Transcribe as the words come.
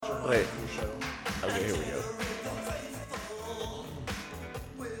Wait. Okay, here we go.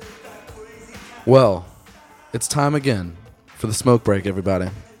 Well, it's time again for the smoke break, everybody.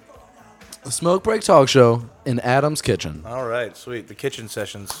 The smoke break talk show in Adam's kitchen. All right, sweet. The kitchen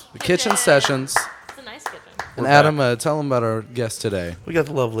sessions. The kitchen sessions. It's a nice kitchen. And Adam, tell them about our guest today. We got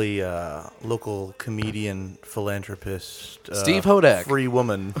the lovely local comedian, philanthropist, Steve Hodak. free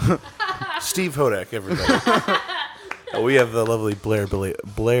woman, Steve Hodak. Everybody. We have the lovely Blair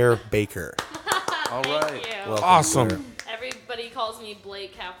Baker. All Thank right. you. Welcome, Awesome. Blair. Everybody calls me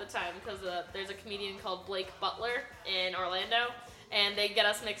Blake half the time because there's a comedian called Blake Butler in Orlando, and they get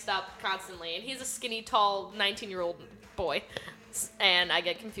us mixed up constantly. And he's a skinny, tall, 19-year-old boy, and I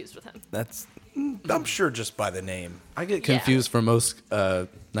get confused with him. That's, I'm sure, just by the name. I get confused for most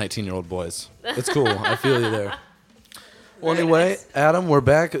 19-year-old boys. It's cool. I feel you there. Well, anyway, Adam, we're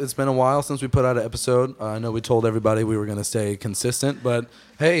back. It's been a while since we put out an episode. I know we told everybody we were going to stay consistent, but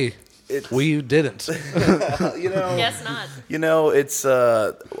hey, we didn't. Guess not. It's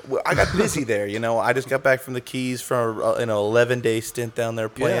I got busy there. I just got back from the Keys from an 11-day stint down there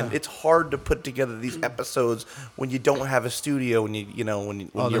playing. Yeah. It's hard to put together these episodes when you don't have a studio, when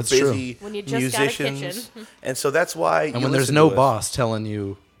you're that's busy When you just got a musicians, kitchen. and so that's why. And when there's no boss telling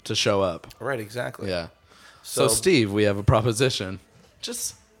you to show up. right? Exactly. Yeah. So, Steve, we have a proposition.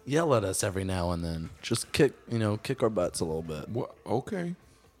 Just yell at us every now and then. Just kick our butts a little bit. Okay.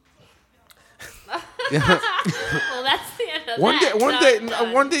 Well, that's the end of One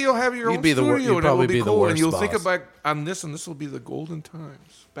that. one day you'll have your You'd own be the wor- studio, you'd and it'll probably be be the cool. worst And you'll think boss. about on this, and this will be the golden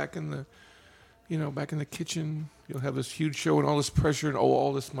times. Back in the kitchen, you'll have this huge show and all this pressure and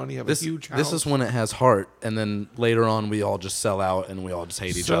all this money. Have a huge house. This is when it has heart, and then later on we all just sell out and we all just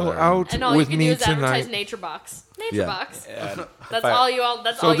hate each Sell other. out And all you with can me do is advertise tonight. Nature Box. Yeah. Box. Yeah, That's all you all.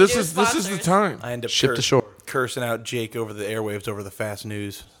 That's all So you this do. is the sponsors. time. I end up Ship to shore. cursing out Jake over the airwaves over the fast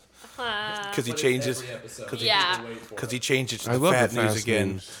news because he changes Yeah. because he changed it to I the love fat the news fast again.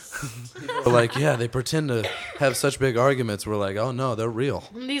 news. We're like, yeah, they pretend to have such big arguments. We're like, oh no, they're real.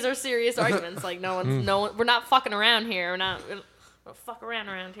 These are serious arguments. Like no one. We're not fucking around here. We don't fuck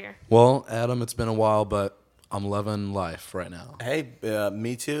around here. Well, Adam, it's been a while, but I'm loving life right now. Hey,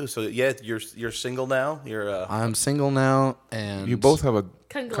 me too. So yeah, you're single now. I'm single now, and You both have a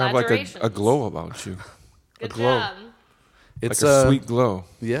kind of like Congratulations. a glow about you, Good glow. job. it's like a sweet glow.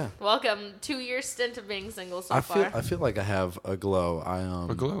 Yeah. Welcome 2-year stint of being single so I far. feel like I have a glow.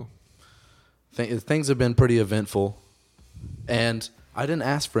 A glow. Things have been pretty eventful, and I didn't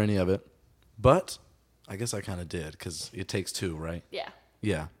ask for any of it, but I guess I kind of did because it takes two, right? Yeah.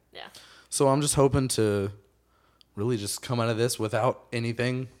 Yeah. Yeah. So I'm just hoping to really just come out of this without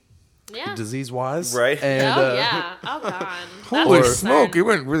anything Yeah. disease-wise. Right. And, Oh yeah. Oh god. Holy That's smoke! concern. It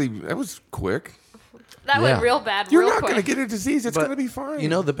went really. That was quick. That Yeah. went real bad. You're real not quick. going to get a disease. It's but, going to be fine. You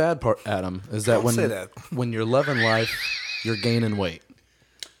know, the bad part, Adam, is that Don't say that. when you're loving life, you're gaining weight.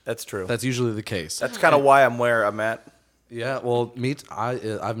 That's true. That's usually the case. That's kind of why I'm where I'm at. Yeah, well,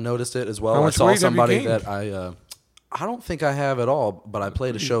 I've noticed it as well. How I much saw weight have you somebody gained? that I don't think I have at all, but I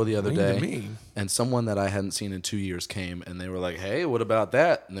played a show the other Mean to day, me. and someone that I hadn't seen in 2 years came, and they were like, "Hey, what about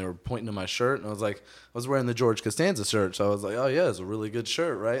that?" And they were pointing to my shirt, and I was like, I was wearing the George Costanza shirt, so I was like, "Oh yeah, it's a really good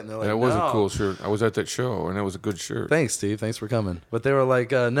shirt, right?" And they're like, That was "No." a cool shirt. I was at that show, and that was a good shirt. Thanks, Steve. Thanks for coming. But they were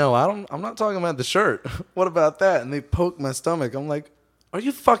like, "No, I'm not talking about the shirt. What about that?" And they poked my stomach. I'm like, "Are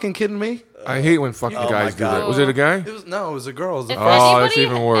you fucking kidding me?" I hate when fucking Oh guys my do that. God. Was it a guy? It was a girl. It was a If Oh, that's anybody,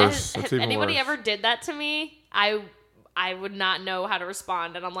 even worse. If That's even anybody worse. ever did that to me, I would not know how to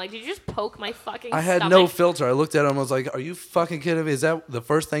respond. And I'm like, did you just poke my fucking I had stomach? no filter. I looked at him. I was like, "Are you fucking kidding me? Is that the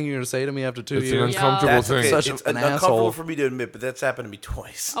first thing you're gonna say to me after 2 It's an years?" uncomfortable That's thing. okay. Such It's an uncomfortable asshole. for me to admit, but that's happened to me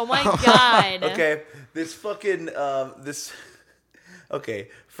twice. Oh my god. Okay, this fucking this. Okay,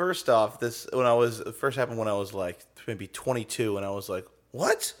 first off, this first happened when I was like maybe 22, and I was like,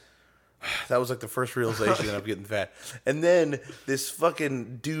 what? That was like the first realization that I'm getting fat. And then this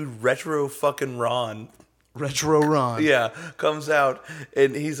fucking dude, retro fucking Ron, Retro Ron. yeah, comes out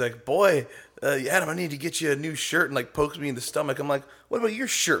and he's like, boy, Adam, I need to get you a new shirt, and like pokes me in the stomach. I'm like, what about your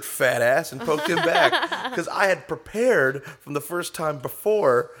shirt, fat ass? And poked him back because I had prepared from the first time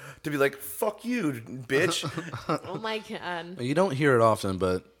before to be like, fuck you, bitch. Oh my god. You don't hear it often,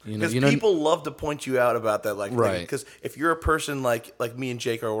 but Because you know, people love to point you out about that, like, Right. Because if you're a person like me and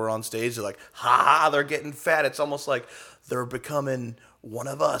Jake we're on stage, they're like, ha ha, they're getting fat. It's almost like they're becoming one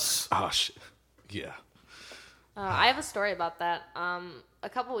of us. oh shit, yeah. I have a story about that. A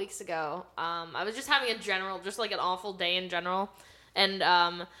couple weeks ago, I was just having an awful day in general, and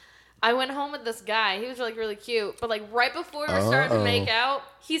I went home with this guy. He was like really cute, but like right before we were starting to make out,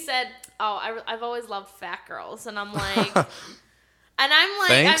 he said, "Oh, I've always loved fat girls," and I'm like, And I'm like,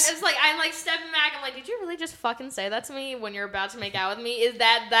 Thanks? I'm like stepping back. I'm like, did you really just fucking say that to me when you're about to make out with me? Is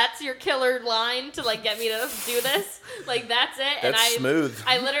that's your killer line to like get me to do this? Like that's it. That's smooth.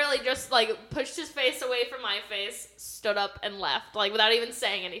 I literally just like pushed his face away from my face, stood up and left, like without even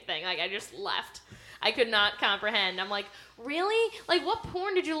saying anything. Like I just left. I could not comprehend. I'm like, really? Like, what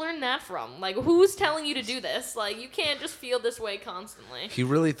porn did you learn that from? Like, who's telling you to do this? Like, you can't just feel this way constantly. He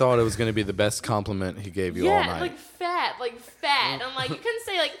really thought it was going to be the best compliment he gave you all Yeah, night. like fat. I'm like, you couldn't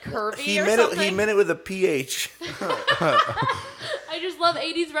say like curvy He or meant something. it. He meant it with a PH. I just love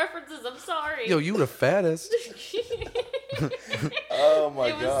 80s references. I'm sorry. Yo, you the fattest. Oh my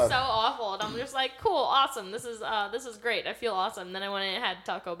It was god. so awful, and I'm just like, cool, awesome. This is great. I feel awesome. Then I went and had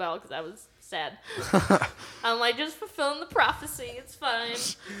Taco Bell because I was sad. I'm like, just fulfilling the prophecy. It's fine.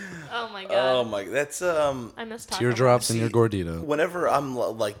 Oh my god. Oh my. That's I miss Taco Teardrops in See, your gordita. Whenever I'm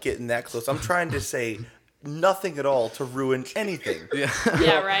like getting that close, I'm trying to say nothing at all to ruin anything. Yeah. Bell.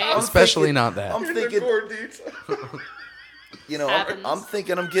 Yeah, right. Especially not that. I'm thinking, you know, Happens. I'm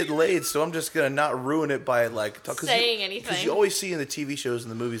thinking I'm getting laid, so I'm just gonna not ruin it by like Saying anything. Because you always see in the TV shows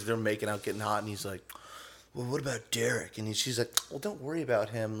and the movies they're making out getting hot, and he's like, "Well, what about Derek?" And she's like, "Well, don't worry about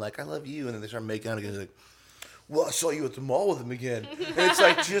him. Like, I love you." And then they start making out again. He's like, "Well, I saw you at the mall with him again." And it's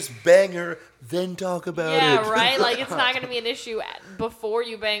like just bang her, then talk about it. Yeah, right? Like, it's not going to be an issue before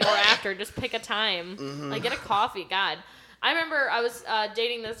you bang or after. Just pick a time. Like, get a coffee. God. I remember I was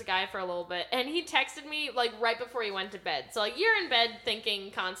dating this guy for a little bit, and he texted me, like, right before he went to bed. So, like, you're in bed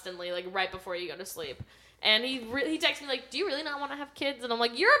thinking constantly, like, right before you go to sleep. And he texted me, like, do you really not want to have kids? And I'm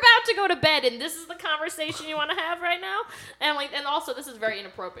like, you're about to go to bed, and this is the conversation you want to have right now? And, like, and also, this is very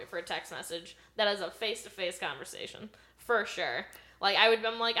inappropriate for a text message. That is a face-to-face conversation, for sure. Like,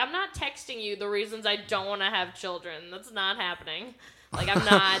 I'm like, I'm not texting you the reasons I don't want to have children. That's not happening. Like, I'm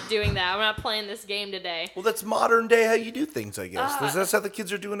not doing that. I'm not playing this game today. Well, that's modern day how you do things, I guess. That's how the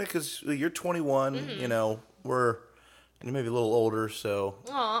kids are doing it, because you're 21, you know, we're maybe a little older, so,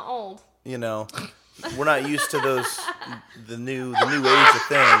 Aw, old. you know, we're not used to the new age of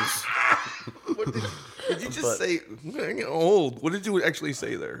things. Did you just say old? What did you actually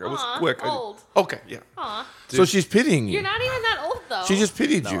say there? It was quick. Old. Okay, yeah. Aw. So she's pitying you. You're not even that old, though. She just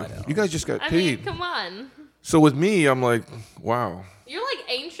pitied you. I know. You guys just got I pitied. mean, come on. So with me, I'm like, wow. You're like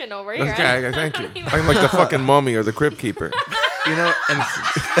ancient over here. Okay, thank I you. don't even- I'm like the fucking mummy or the crypt keeper. You know, and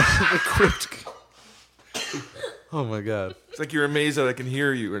the crypt. Oh my god. It's like you're amazed that I can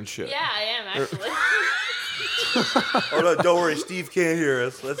hear you and shit. Yeah, I am, actually. Oh, no, don't worry. Steve can't hear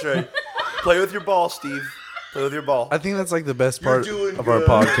us. That's right. Play with your ball, Steve. Play with your ball. I think that's like the best part doing of our good.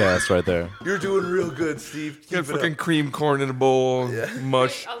 podcast right there. You're doing real good, Steve. You got Keep it fucking up. cream corn in a bowl,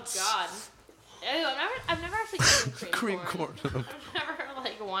 mush. Oh, God. Ew, I've never actually eaten cream corn. I've never,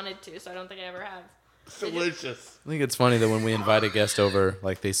 like, wanted to, so I don't think I ever have. Delicious. I think it's funny that when we invite a guest over,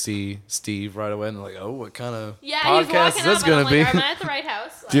 like they see Steve right away and they're like, "Oh, what kind of Yeah, he's podcast walking is this up, and I'm gonna be?" like, am I at the right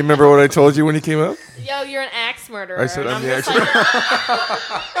house? Do you remember what I told you when he came up? Yo, you're an axe murderer. I said, and I'm the just axe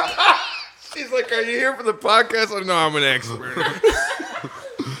like, She's like, are you here for the podcast? I'm, no, I'm an expert.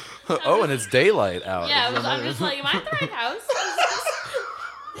 Oh, and it's daylight out. yeah, I'm just like, am I at the right house?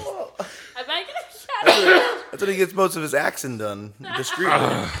 Am I gonna That's when he gets most of his accent done.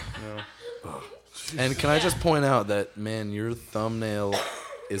 Discreetly. And can I just point out that, man, your thumbnail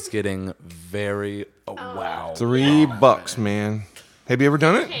is getting very. Oh, wow. $3, man. Have you ever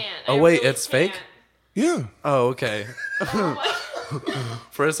done it? can't. Oh, I wait, really it's fake? can't. Yeah. Oh, okay.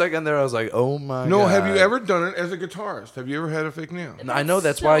 For a second there, I was like, "Oh my No, god." have you ever done it as a guitarist? Have you ever had a fake nail? I know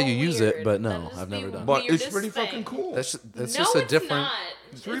that's so why you use it, weird. but That no, is I've the never done it. But it's weirdest pretty thing. fucking cool. That's No, just a it's different. not.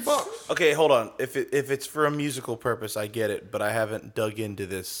 $3. Okay, hold on. If it's for a musical purpose, I get it, but I haven't dug into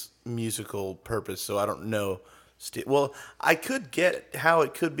this musical purpose, so I don't know. Well, I could get how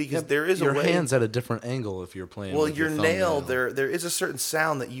it could be, because there is your a way. hands at a different angle if you're playing. Well, with your thumbnail. nail, there is a certain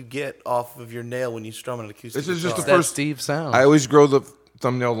sound that you get off of your nail when you strum an acoustic This is just guitar. the That first- Steve sound. I always grow the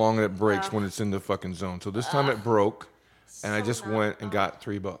thumbnail long and it breaks when it's in the fucking zone. So this time it broke, and I just went and got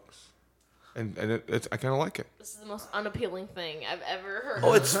 $3. And it's I kind of like it. This is the most unappealing thing I've ever heard.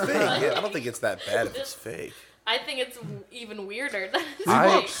 Oh, it's fake. Yeah, I don't think it's that bad if it's fake. I think it's even weirder. That it's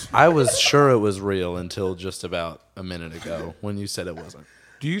I, fake. I was sure it was real until just about a minute ago when you said it wasn't.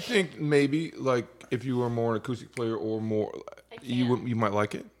 Do you think maybe like if you were more an acoustic player or more, you might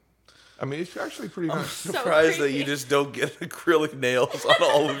like it? I mean, it's actually pretty nice. Surprised that you creepy. just don't get acrylic nails on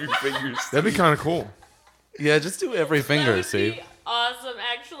all of your fingers. That'd be kind of cool. Yeah, just do every That finger, would Steve. be awesome,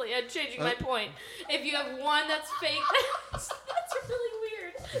 actually. I'm changing my point. If you have one that's fake, that's really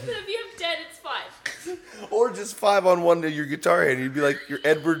weird. But if you have 10, it's fine. Or just 5 on one to your guitar hand. You'd be like your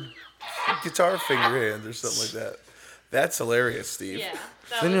Edward guitar finger hands or something like that. That's hilarious, Steve. Yeah.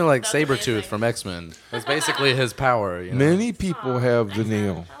 Then you're like that's Sabretooth amazing. from X-Men. That's basically his power. You know? Many people have the X-Men.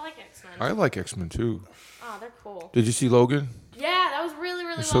 nail. I like X-Men. I like X-Men too. Oh, they're cool. Did you see Logan? Yeah, that was really,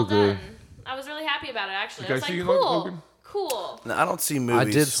 really well so good. done. I was really happy about it, actually. You I was guys like, see cool. Logan? Cool. No, I don't see I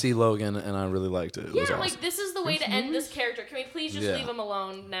movies. did see Logan, and I really liked it. It Yeah, was awesome. like this is the way to end this character. Can we please just Yeah. leave him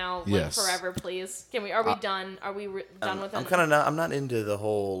alone now, like Yes. forever, please? Can we? Are we done? Are we done with him? I'm kind of not. I'm not into the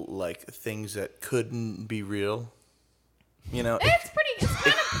whole like things that couldn't be real. You know, It's pretty. It's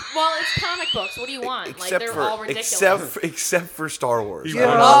kind of. Well, it's comic books. What do you want? Like they're all ridiculous. except for Star Wars. He I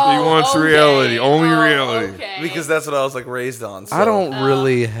don't know. wants, he wants reality, only reality. Okay. Because that's what I was like raised on. So. I don't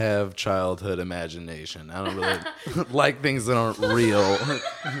really have childhood imagination. I don't really like things that aren't real.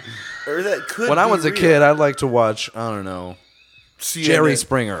 Or that could. When I be was a real. kid, I'd like to watch, I don't know, CNN. Jerry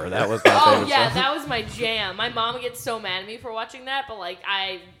Springer. That was my Oh favorite yeah, show. that was my jam. My mom would get so mad at me for watching that, but like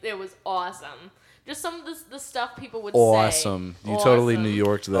it was awesome. Just some of the stuff people would say. Awesome. You totally Awesome. New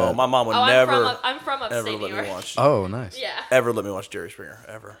Yorked that. Oh, my mom would Oh, never I'm from ever upstate New let me York. watch. Oh, nice. Yeah. Ever let me watch Jerry Springer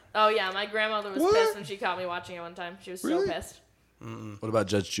ever. Oh yeah, my grandmother was What? pissed when she caught me watching it one time. She was Really? so pissed. What about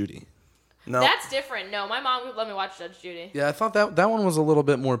Judge Judy? No. That's different. No, my mom would let me watch Judge Judy. Yeah, I thought that one was a little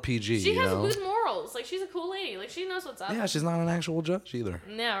bit more PG. She you has know? good morals. Like she's a cool lady. Like she knows what's up. Yeah, she's not an actual judge either.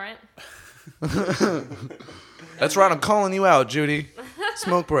 Yeah, right. That's right. I'm calling you out, Judy.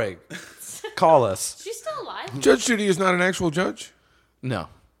 Smoke break. Call us. She's still alive. Judge Judy is not an actual judge? No.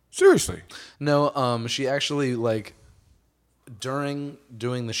 Seriously? No, she actually, like, during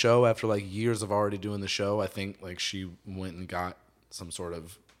doing the show, after, like, years of already doing the show, I think, like, she went and got some sort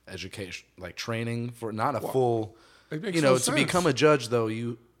of education, like, training for, not a full, It makes you know, no to sense. become a judge, though,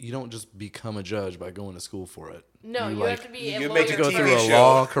 you don't just become a judge by going to school for it. No, you like, have to be a you lawyer. make a go TV through a show.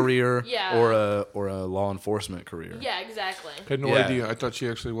 law career Yeah. or a law enforcement career. Yeah, exactly. I had no Yeah. idea. I thought she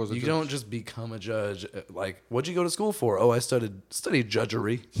actually was a You judge. don't just become a judge. Like, what'd you go to school for? Oh, I studied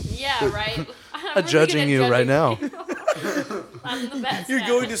judgery. Yeah, right. I'm I'm judging you right now. I'm the best. You're at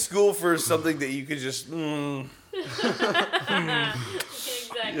going it. to school for something that you could just. Exactly.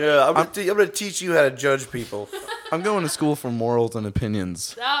 Yeah, I'm gonna teach you how to judge people. I'm going to school for morals and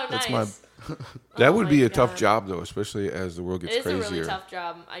opinions. Oh, That's nice. That Oh would my be a tough God. job, though, especially as the world It gets is crazier. a really tough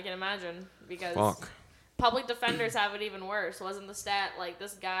job, I can imagine, because Fuck. public defenders have it even worse. Wasn't the stat like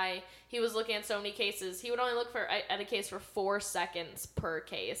this guy? He was looking at so many cases. He would only look at a case for 4 seconds per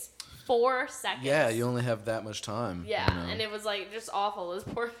case. 4 seconds. Yeah, you only have that much time. Yeah, you know? and it was like just awful. Those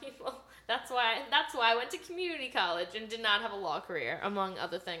poor people. That's why I went to community college and did not have a law career, among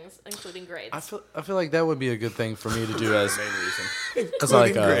other things, including grades. I feel like that would be a good thing for me to do as Main reason. as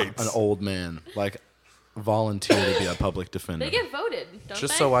like Including grades. an old man, like volunteer to be a public defender. They get voted, don't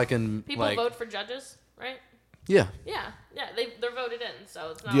just they? so I can People like vote for judges, right? yeah. Yeah, they're voted in,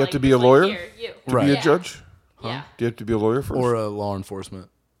 so it's not. Do you have like to be it's a like, lawyer? Here, you. To Right. be a Yeah. judge? Yeah. Do you have to be a lawyer first? or a law enforcement.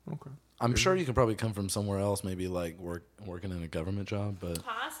 Okay. I'm sure you can probably come from somewhere else, maybe like working in a government job, but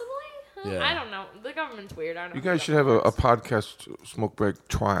Possibly. Yeah. I don't know. The government's weird. I don't know. You how guys should have government a works. podcast smoke break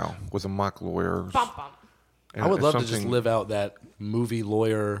trial with a mock lawyer. Bump bump. I would love to just live out that movie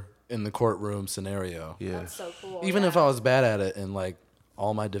lawyer in the courtroom scenario. Yeah. That's so cool. Even yeah. if I was bad at it and like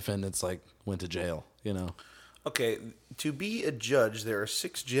all my defendants like went to jail, you know. Okay, to be a judge, there are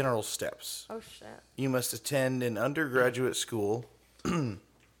 6 general steps. Oh shit. You must attend an undergraduate school. And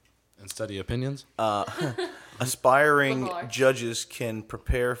study opinions. Aspiring Footballer. judges can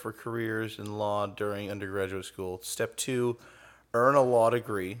prepare for careers in law during undergraduate school. Step 2, earn a law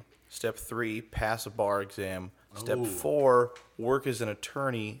degree. Step 3, pass a bar exam. Step 4, work as an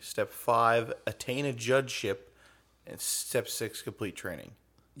attorney. Step 5, attain a judgeship. And step 6, complete training.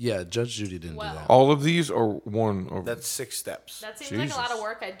 Yeah, Judge Judy didn't Well. do that. All of these or one? Or That's 6 steps. That seems like a lot Jesus. of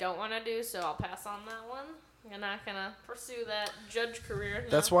work I don't want to do, so I'll pass on that one. I'm not gonna pursue that judge career. No.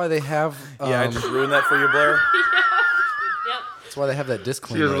 That's why they have. Yeah, I just ruined that for you, Blair. Yep. That's why they have that she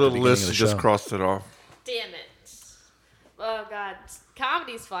disclaimer. has a at the little beginning list of and the just show. crossed it off. Damn it. Oh god,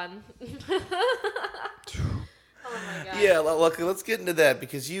 comedy's fun. Oh my god. Yeah, look, let's get into that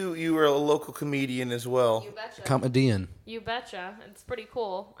because you were a local comedian as well. You betcha. Comedian. You betcha. It's pretty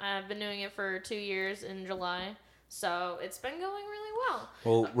cool. I've been doing it for 2 years in July, so it's been going really well.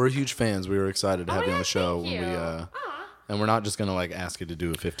 Well, we're huge fans. We were excited to have you on the show thank when we. you. Aw. And we're not just gonna like ask you to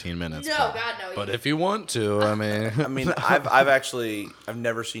do a 15 minutes. No, but, God, no. But if you want to, I mean. I mean, I've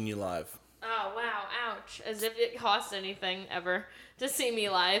never seen you live. Oh, wow, ouch. As if it costs anything ever to see me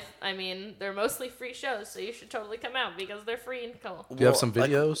live. I mean, they're mostly free shows, so you should totally come out because they're free and cool. Do you have some Well,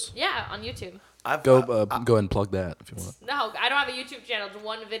 like, videos? Yeah, on YouTube. Go ahead and plug that if you want. No, I don't have a YouTube channel. It's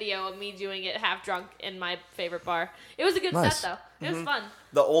one video of me doing it half drunk in my favorite bar. It was a good Nice. set, though. It was fun.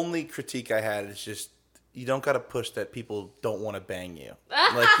 The only critique I had is just you don't got to push that people don't want to bang you.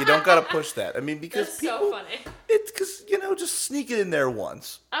 Like, you don't got to push that. I mean, because That's people, so funny. it's because, just sneak it in there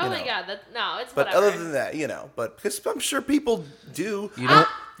once. Oh you my know. god, it's But whatever. other than that, but because I'm sure people do. You don't-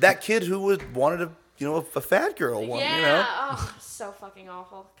 That kid who wanted a fat girl one, yeah, oh, so fucking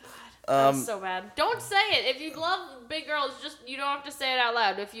awful. God, that's so bad. Don't say it. If you love big girls, you don't have to say it out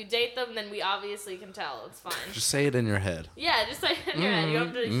loud. If you date them, then we obviously can tell. It's fine. Just say it in your head. Yeah, just say it in your head. You don't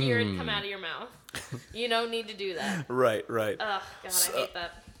have to hear it come out of your mouth. You don't need to do that. Right. Ugh, God, I hate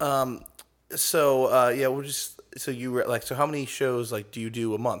that. So you were so how many shows do you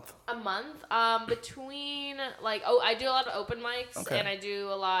do a month? A month, between I do a lot of open mics, Okay. and I do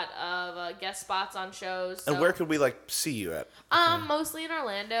a lot of guest spots on shows. And so- where could we see you at? Mostly in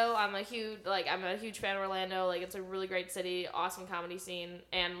Orlando. I'm a huge fan of Orlando. It's a really great city, awesome comedy scene,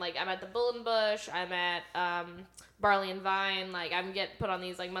 and I'm at the Bull and Bush. I'm at Barley and Vine. I'm get put on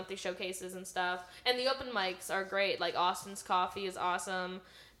these monthly showcases and stuff. And the open mics are great. Austin's Coffee is awesome,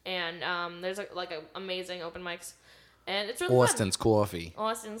 and there's amazing open mics. And it's really Austin's Coffee. fun.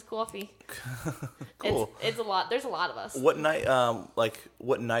 Austin's Coffee. Cool. It's a lot. There's a lot of us. What night?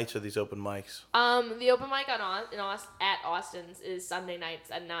 What nights are these open mics? The open mic at Austin's is Sunday nights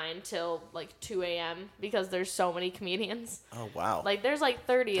at 9 till 2 a.m. because there's so many comedians. Oh wow! There's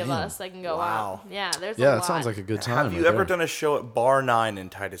 30 of us that can go Wow. out. Yeah, there's a Yeah, lot. that sounds like a good time. Have you right ever there. done a show at Bar 9 in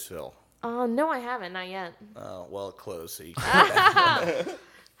Titusville? No, I haven't. Not yet. Well, it closed, so you can't.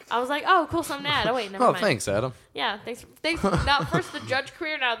 I was like, oh, cool, so I'm mad. Oh, wait, never Oh, mind. thanks, Adam. Yeah, thanks. Now, first the judge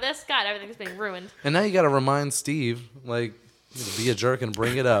career, now this. God, everything's being ruined. And now you got to remind Steve, be a jerk and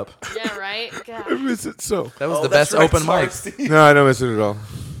bring it up. Yeah, right? I God. miss it so. That was Oh, the that's best right. open Sorry, mic. Steve. No, I don't miss it at all.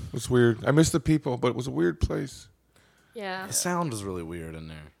 It's weird. I miss the people, but it was a weird place. Yeah. The sound was really weird in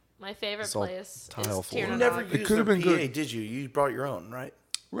there. My favorite It's all place tile is floor. You Tierna never Dog. used could've their been PA, good. did you? You brought your own, right?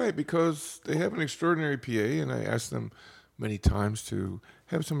 Right, because they have an extraordinary PA, and I asked them many times to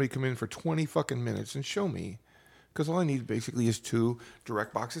have somebody come in for 20 fucking minutes and show me, because all I need basically is 2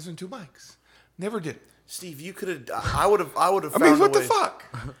 direct boxes and 2 mics. Never did it. Steve, you could have. I would have. I I found mean, a what the way. fuck?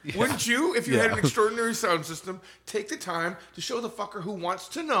 Wouldn't you, if you had an Yeah. extraordinary sound system, take the time to show the fucker who wants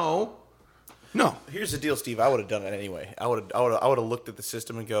to know? No. Here's the deal, Steve. I would have done it anyway. I would have looked at the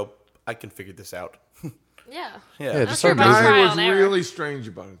system and go, I can figure this out. Yeah. Yeah. Yeah, I'm just sure start about moving. trial I was and error. really strange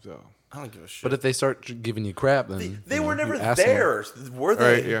about it, though. I don't give a shit. But if they start giving you crap, then they were never you ask them. there, were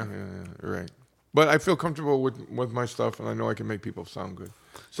they? Right, yeah, right. But I feel comfortable with my stuff, and I know I can make people sound good.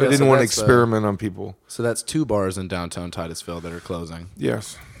 So Yeah, I didn't so want to that's, experiment on people. So that's 2 bars in downtown Titusville that are closing.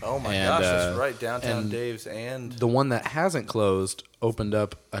 Yes. Oh my And, gosh, that's right. Downtown and Dave's and The one that hasn't closed opened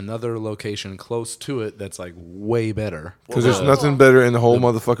up another location close to it that's way better. Because there's nothing better in the whole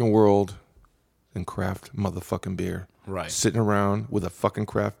motherfucking world than craft motherfucking beer. Right. Sitting around with a fucking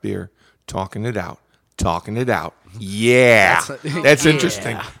craft beer, talking it out. Yeah. That's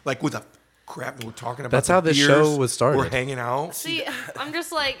interesting. With a crap, we're talking about That's the how this beers, show was started. We're hanging out. See, I'm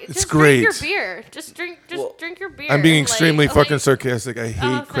just just great. drink your beer. Just drink your beer. I'm being and, extremely fucking sarcastic. I hate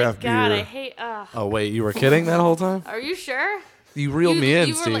oh, craft thank God, beer. I hate. Oh, wait, you were kidding that whole time? Are you sure? You reeled me in,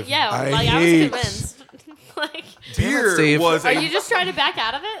 you were Steve. yeah, I I was hate- convinced. Beer Steve. was Are you just trying to back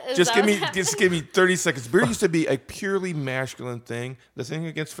out of it? Is just that give what's me happening? just give me 30 seconds. Beer used to be a purely masculine thing, the thing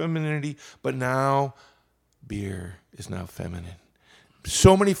against femininity, but now beer is now feminine.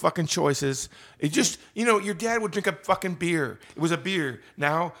 So many fucking choices. It just, your dad would drink a fucking beer. It was a beer.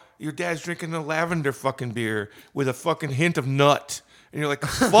 Now your dad's drinking a lavender fucking beer with a fucking hint of nut. And you're like,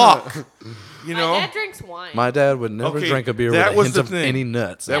 fuck. My dad drinks wine. My dad would never Okay, drink a beer with that a was hint the of thing. any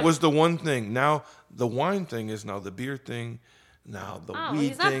nuts. That was the one thing. Now the wine thing is now the beer thing. Now the Oh, weed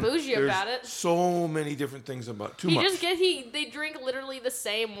he's not thing. bougie There's about it. so many different things about too much. They drink literally the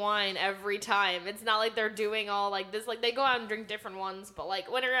same wine every time. It's not like they're doing all this. They go out and drink different ones, but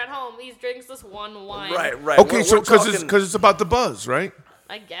when you're at home, he drinks this one wine. right. Okay, We're so because talking- it's about the buzz, right?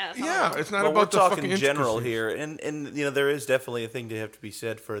 I guess. I don't Yeah, know. it's not Well, about we're the talking fucking general intricacies. here, and there is definitely a thing to have to be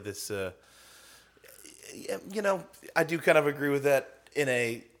said for this. I do kind of agree with that in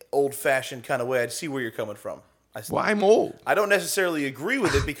a old-fashioned kind of way. I see where you're coming from. Well, I'm old. I don't necessarily agree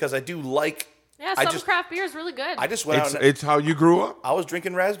with it because I do like. Yeah, I some just craft beer is really good. I just went It's, out. And, it's how you grew up. I was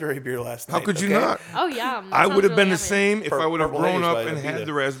drinking raspberry beer last night. How could you okay? not? Oh yeah. I would have been the Really same if I would have Purple grown Haze, up right? and I'd be had there.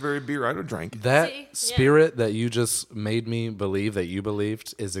 the raspberry beer. I'd have drank it. That See? Yeah. spirit that you just made me believe that you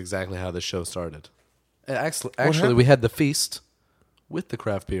believed is exactly how the show started. Actually, happened? we had the feast with the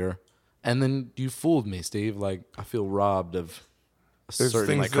craft beer, and then you fooled me, Steve. I feel robbed of a There's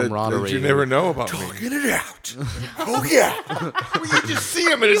certain things that camaraderie. you never know about me. Get it out. Oh yeah. Well, you just see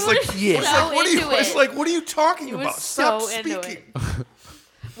him and it's like, Yeah. it's like, what are you? into It's it. like, what are you talking He was about? so Stop into speaking.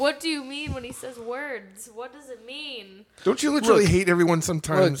 What do you mean when he says words? What does it mean? Don't you literally hate everyone Look,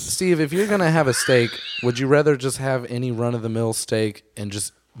 sometimes? Steve, if you're gonna have a steak, would you rather just have any run-of-the-mill steak and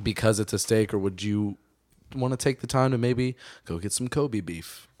just because it's a steak, or would you want to take the time to maybe go get some Kobe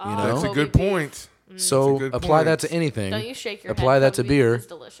beef? You know, That's a Kobe good beef. point. so good apply point. that to anything. Don't you shake your apply head. that to Kobe beef beer. is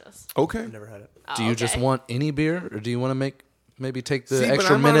delicious. Okay. Never had it. Oh, Do you just okay. want any beer, or do you want to maybe take the See, but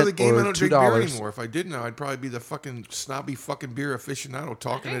extra I'm out of the minute game. I or don't drink beer $2? anymore. If I did now, I'd probably be the fucking snobby fucking beer aficionado I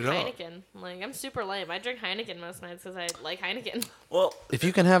talking drink it up. Heineken. Like, I'm super lame. I drink Heineken most nights because I like Heineken. Well, If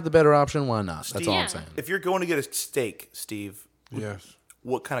you can have the better option, why not? That's all Yeah. I'm saying. if you're going to get a steak, Steve, Yes.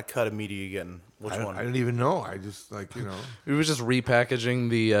 what kind of cut of meat are you getting? Which I one? didn't even know. I just We were just repackaging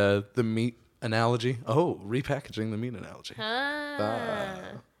the meat analogy. Oh, repackaging the meat analogy.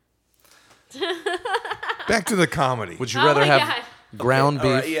 Back to the comedy. Would you Oh rather my have God. ground All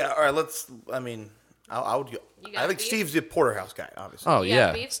beef? right, yeah, all right. Let's. I mean, I would go. You got I think beef? Steve's the porterhouse guy, obviously. Oh You got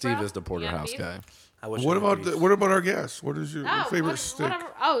yeah, beef, Steve bro? is the You got porterhouse beef? guy. I wish What I had about beef. what about our guest? What is your favorite what- steak? whatever.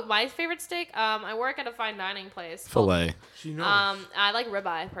 Oh, my favorite steak. I work at a fine dining place. Filet. She knows. I like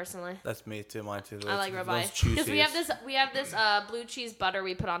ribeye personally. That's me too. Mine too. I like Those ribeye because we have juiciest. this blue cheese butter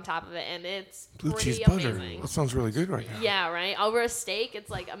we put on top of it, and it's Blue pretty cheese butter. amazing. That sounds really good right now. Yeah, right. Over a steak, it's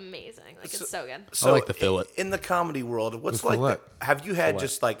like amazing. Like it's so good. So like the fillet. In the comedy world, what's The like? fillet. Have you had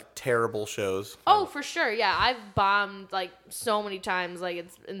just like terrible shows? Oh, for sure. Yeah, I've bombed like so many times. Like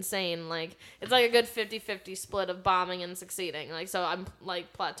it's insane. Like it's like a good 50-50 split of bombing and succeeding. Like so I'm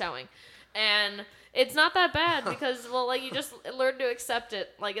like plateauing. And it's not that bad because well like you just learn to accept it.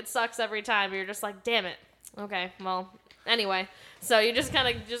 Like it sucks every time. You're just like, "Damn it." Okay. Well, anyway. So you just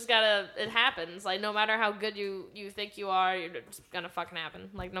kind of just got to it happens. Like no matter how good you think you are, you're just going to fucking happen.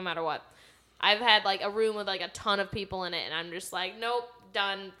 Like no matter what. I've had like a room with like a ton of people in it and I'm just like, "Nope.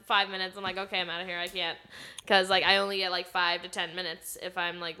 Done 5 minutes." I'm like, okay, I'm out of here. I can't, because like I only get like 5 to 10 minutes if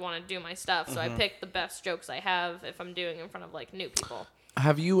I'm like want to do my stuff. So I pick the best jokes I have if I'm doing in front of like new people.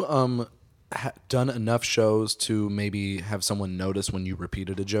 Have you done enough shows to maybe have someone notice when you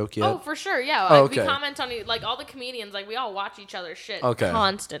repeated a joke yet? Oh, for sure, yeah. Oh, We okay. comment on it, like all the comedians. Like we all watch each other's shit Okay.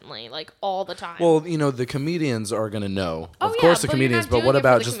 constantly, like all the time. Well, you know the comedians are gonna know, Oh, of yeah, course, the but you're comedians. not But doing what it for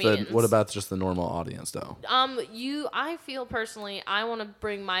about the just comedians. what about just the normal audience though? I feel personally, I want to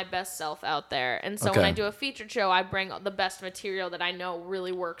bring my best self out there, and so when Okay. I do a featured show, I bring the best material that I know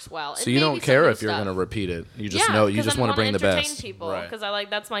really works well. So you don't care if you're gonna repeat it. You just know. You just want to bring the best. People Right. because I like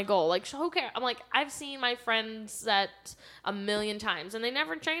that's my goal. Like, who cares? I'm like, I've seen my friends that a million times, and they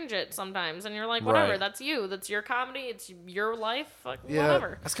never change it sometimes. And you're like, whatever, Right. that's you. That's your comedy. It's your life. Like, Yeah,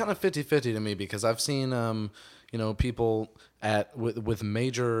 whatever. it's kind of 50-50 to me because I've seen, people with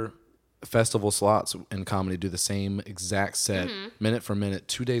major festival slots in comedy do the same exact set minute for minute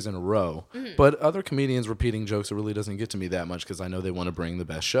 2 days in a row. But other comedians repeating jokes, it really doesn't get to me that much because I know they want to bring the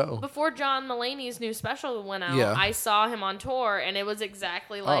best show. Before John Mulaney's new special went out, Yeah. I saw him on tour, and it was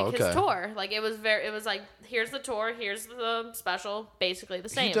exactly like okay. his tour. Like it was like, here's the tour, here's the special, basically the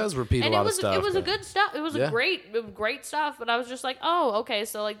same. does repeat a and lot it of was, stuff, It was a but- good stuff. It was Yeah. great stuff. But I was just like, oh, okay,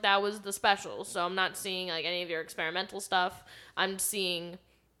 so like that was the special. So I'm not seeing like any of your experimental stuff. I'm seeing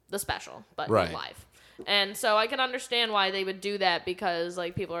the special, but Right. live. And so I can understand why they would do that because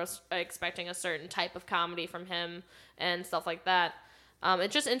like people are expecting a certain type of comedy from him and stuff like that.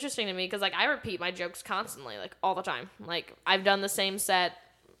 It's just interesting to me because like I repeat my jokes constantly, like all the time. Like I've done the same set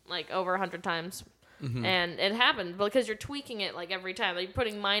like over 100 times. And it happened because you're tweaking it like every time. Like you're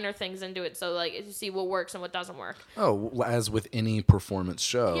putting minor things into it so like you see what works and what doesn't work. Oh, as with any performance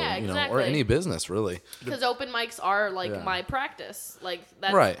show, Yeah, or exactly. any business, really. Because open mics are like Yeah. my practice, like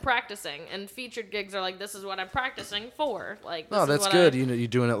that's Right. practicing, and featured gigs are like this is what I'm practicing for. Like this No, is that's what good. I- You're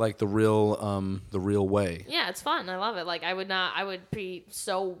doing it like the real way. Yeah, it's fun. I love it. Like I would be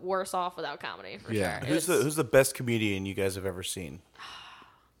so worse off without comedy for Yeah. sure. Who's the best comedian you guys have ever seen?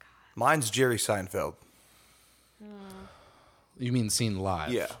 Mine's Jerry Seinfeld. You mean seen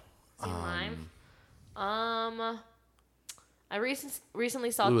live? Yeah. Mine? I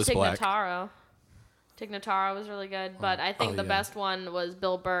recently saw Louis Tig Black. Notaro. Tig Notaro was really good, but I think the yeah. best one was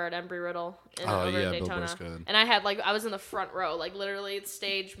Bill Burr at Embry Riddle in Oh, over yeah, in Bill Daytona. Burr's good. And I was in the front row, like literally it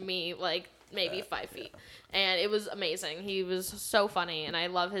staged me like maybe 5 feet, and it was amazing. He was so funny, and I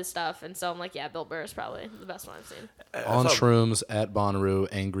love his stuff, and so I'm like, yeah, Bill Burr is probably the best one I've seen. On shrooms at Bonnaroo,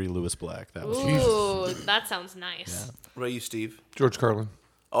 angry Louis Black. That was Ooh, that sounds nice. What about you, Steve? George Carlin.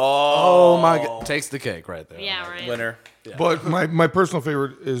 Oh my god, takes the cake right there. Yeah, right. Winner. But my personal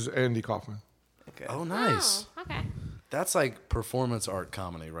favorite is Andy Kaufman. Okay. Oh, nice. Oh, okay. That's like performance art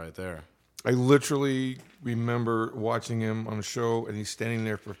comedy right there. I literally remember watching him on a show, and he's standing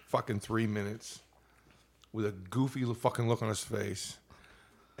there for fucking 3 minutes with a goofy fucking look on his face.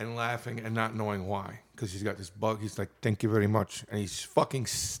 and laughing and not knowing why. Because he's got this bug. He's like, thank you very much. And he's fucking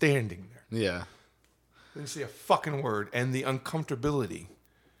standing there. Yeah. Didn't say a fucking word. And the uncomfortability.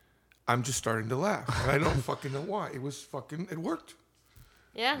 I'm just starting to laugh. And I don't fucking know why. It worked.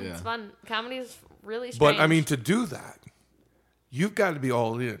 Yeah, Yeah. it's fun. Comedy is really strange. But I mean, to do that, you've got to be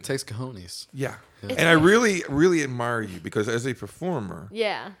all in. It takes cojones. Yeah. It's And I really, really admire you because as a performer,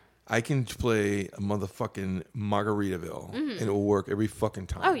 yeah. I can play a motherfucking Margaritaville and it will work every fucking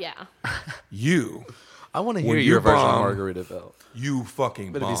time. Oh yeah. You, I want to When hear you your version bomb- of Margaritaville. you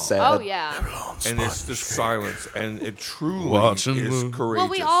fucking But it'd be bomb. sad. Oh yeah. And it's the silence, and it truly Watching is the- courageous. Well,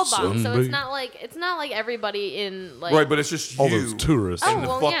 we all bomb, so Sunday. it's not like everybody in like. Right, but it's just All you those tourists. and Oh, the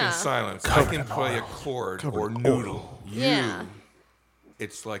well, fucking yeah. silence. I can play a chord or noodle. You, Yeah.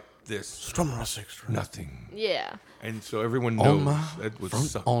 it's like this, Strum on a six string. nothing. Yeah. And so everyone On knows my that would front,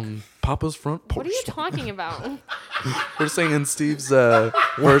 suck. on Papa's front porch. What are you talking about? We're singing Steve's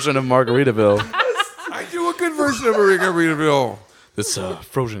version of Margaritaville. I do a good version of Margaritaville. This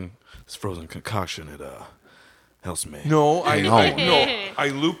frozen concoction it helps me. No, Hang on. I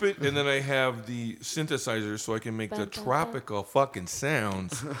loop it and then I have the synthesizer so I can make the tropical fucking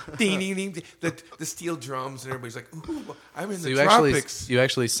sounds. Ding ding ding, ding. The steel drums and everybody's like, "Ooh, I'm in So the you tropics."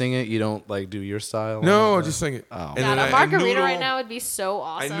 actually sing it. You don't like do your style. No, I on it? just sing it. Oh. And God, then a I margarita noodle- right now would be so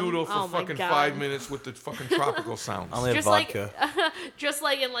I awesome. noodle for oh my fucking God. 5 minutes with the fucking tropical sounds. I only have Just vodka. Just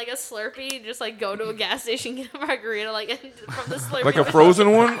like in like a Slurpee, just like go to a gas station, get a margarita, like from the Slurpee. Like a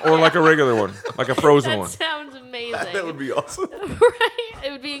frozen one or like a regular one? Like a frozen That one. sounds amazing. that would be awesome. Right? It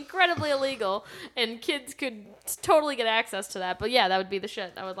would be incredibly illegal, and kids could totally get access to that. But yeah, that would be the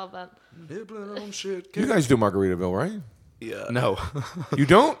shit. I would love that. You guys do Margaritaville, right? Yeah. No, You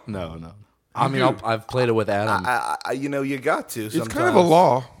don't? no. I mean, I've played it with Adam. You got to. It's Sometimes. kind of a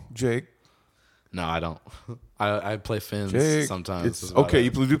law, Jake. No, I don't. I play fins Jake, sometimes. it's- That's about okay,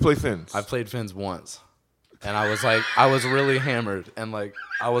 it. you do play fins. I played fins once, and I was really hammered, and like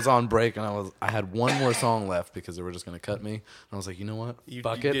I was on break, and I had one more song left because they were just gonna cut me, and I was like, you know what,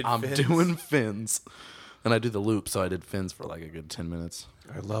 fuck you it, did I'm fins? doing fins, and I do the loop, so I did fins for like a good 10 minutes.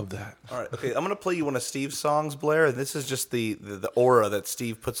 I love that. All right, okay. I'm gonna play you one of Steve's songs, Blair. And this is just the aura that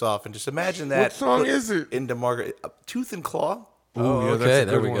Steve puts off, and just imagine that. What song put is it? Into Margaret, Tooth and Claw. Oh, yeah, that's okay, a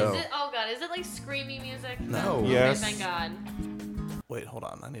there good we one. go. Is it, oh God, is it like screamy music? No. Yes. Okay, thank God. Wait, hold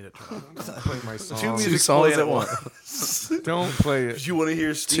on. I need to turn. Play my Two song. music songs playing at at once. Don't play it. Do you want to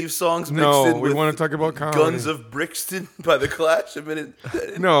hear Steve's songs mixed No, in we with want to talk about comedy. Guns of Brixton by the Clash? A minute.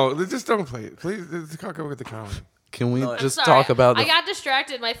 No, just don't play it. Please, let's talk about the comedy. Can we No, just Sorry, talk about I the got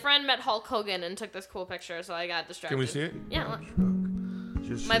distracted. My friend met Hulk Hogan and took this cool picture, so I got distracted. Can we see it? Yeah. Look.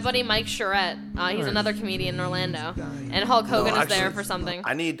 My buddy Mike Charette, he's another comedian in Orlando, and Hulk Hogan is there actually, for something.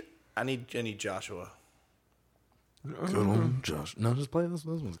 I need Joshua. good one, Josh? No, just play this.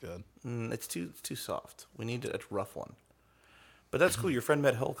 This one's good. It's too soft. We need a rough one. But that's cool. Your friend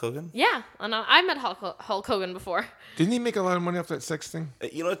met Hulk Hogan. Yeah, and I met Hulk Hogan before. Didn't he make a lot of money off that sex thing?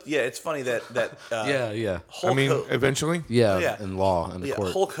 You know, what? Yeah, it's funny that Yeah. Hulk I mean, Ho- eventually. Yeah, Yeah. in law, in the yeah,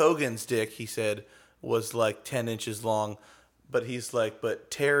 court. Hulk Hogan's dick, he said, was like 10 inches long, but he's like, but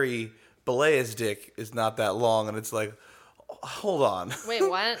Terry Bollea's dick is not that long, and it's like, hold on. Wait,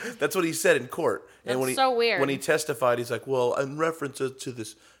 what? That's what he said in court. That's when he, so weird. When he testified, he's like, well, in reference to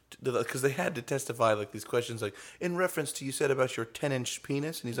this, because they had to testify like these questions, like in reference to you said about your 10-inch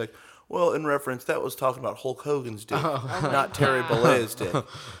penis, and he's like, well, in reference, that was talking about Hulk Hogan's dick, not Terry Bollea's dick, and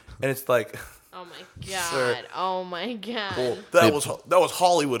it's like. Oh my God! Sir. Oh my God! Well, that was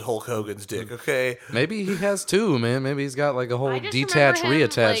Hollywood Hulk Hogan's dick, okay? Maybe he has two, man. Maybe he's got like a I whole just detached, remember him,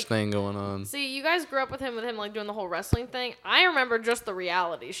 reattached like- thing going on. See, you guys grew up with him like doing the whole wrestling thing. I remember just the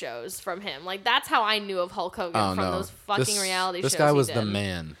reality shows from him. Like that's how I knew of Hulk Hogan Oh from no, those fucking reality shows. This guy he was did. the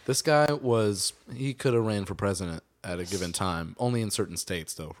man. This guy was. He could have ran for president at a given time. Only in certain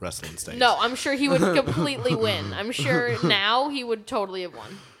states, though, wrestling states. No, I'm sure he would completely win. I'm sure now he would totally have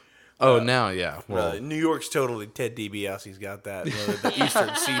won. Oh, now, yeah. Well, New York's totally Ted DiBiase's got that. You know, the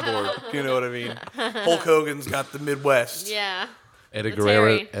Eastern Seaboard. You know what I mean? Hulk Hogan's got the Midwest. Yeah. Eddie the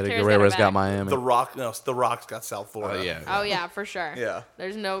Terry- Guerrero's Terry's got her got back. Miami. The Rock's got South Florida. Oh yeah. Oh yeah, for sure. Yeah.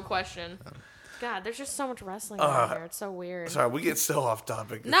 There's no question. God, there's just so much wrestling out here. It's so weird. Sorry, we get so off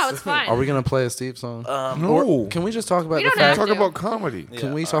topic. No, it's fine. Are we gonna play a Steve song? No. Can we just talk about We the don't fact? have Talk to. about comedy.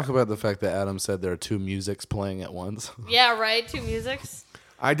 Can we talk about the fact that Adam said there are two musics playing at once? Yeah, right. Two musics.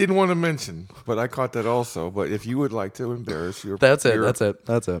 I didn't want to mention, but I caught that also. But if you would like to embarrass your That's it. your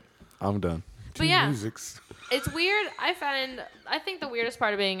That's it. I'm done. But yeah, musics. it's weird. I think the weirdest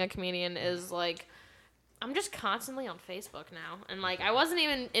part of being a comedian is like I'm just constantly on Facebook now, and like I wasn't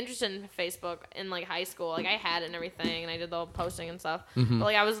even interested in Facebook in like high school. Like I had it and everything, and I did the posting and stuff. But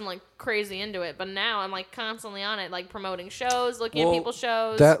like I wasn't like crazy into it. But now I'm like constantly on it, like promoting shows, looking at people's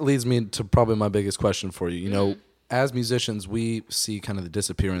shows. That leads me to probably my biggest question for you. You know, as musicians, we see kind of the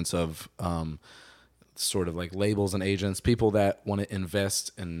disappearance of sort of like labels and agents, people that want to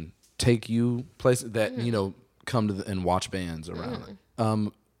invest and take you places that you know come to and watch bands around.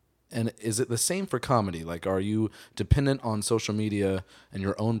 And is it the same for comedy? Like, are you dependent on social media and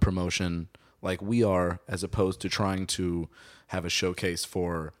your own promotion like we are, as opposed to trying to have a showcase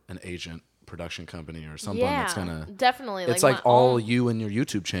for an agent production company or something that's gonna definitely. It's like like all you and your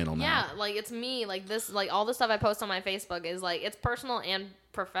YouTube channel now. Yeah, like it's me. Like this, like all the stuff I post on my Facebook is like it's personal and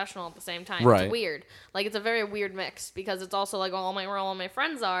professional at the same time. Right. It's weird. Like it's a very weird mix because it's also like where all my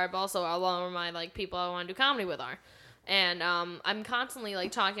friends are, but also all of my like people I want to do comedy with are. And I'm constantly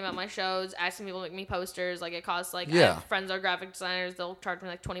like talking about my shows, asking people to make me posters. Like it costs like I have friends that are graphic designers. They'll charge me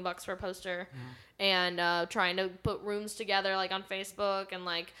like $20 for a poster, and trying to put rooms together like on Facebook and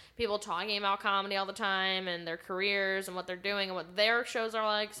like people talking about comedy all the time and their careers and what they're doing and what their shows are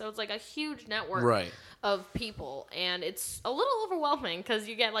like. So it's like a huge network of people, and it's a little overwhelming because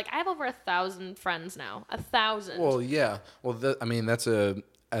you get like I have over 1,000 friends now. 1,000. Well, yeah. Well, I mean that's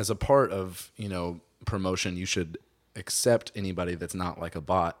as a part of promotion, you should accept anybody that's not like a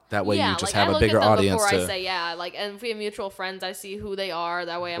bot. That way you just have a bigger audience. Before I say and if we have mutual friends, I see who they are.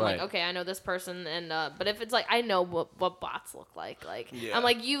 That way I'm like, okay, I know this person. And but if it's like I know what bots look like. I'm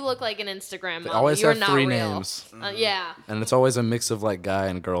like, you look like an Instagram model. They always You're have not 3 real. names. And it's always a mix of like guy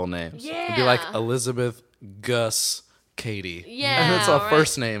and girl names. Yeah. It'd be like Elizabeth, Gus, Katie. Yeah. And it's a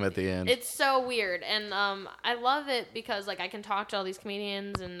first name at the end. It's so weird. And I love it because like I can talk to all these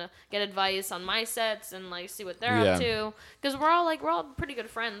comedians and get advice on my sets and like see what they're up to. Because we're all pretty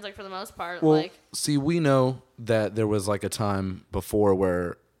good friends, like for the most part. Well, see, we know that there was like a time before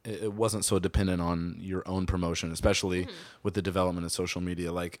where it wasn't so dependent on your own promotion, especially with the development of social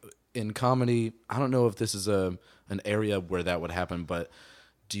media. Like in comedy, I don't know if this is an area where that would happen, but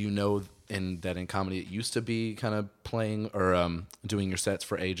do you know in comedy it used to be kind of playing or doing your sets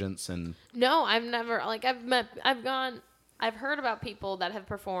for agents? And no, I've never I've heard about people that have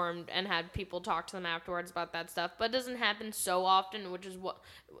performed and had people talk to them afterwards about that stuff, but it doesn't happen so often, which is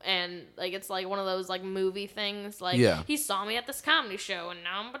and like it's like one of those like movie things, like he saw me at this comedy show and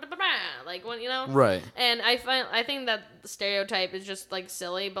now I'm like when right. And I think that the stereotype is just like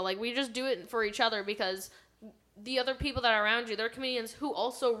silly, but like we just do it for each other because the other people that are around you, they're comedians who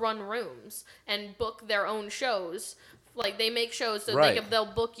also run rooms and book their own shows. Like, they make shows so they'll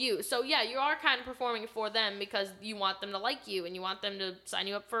book you. So, yeah, you are kind of performing for them because you want them to like you and you want them to sign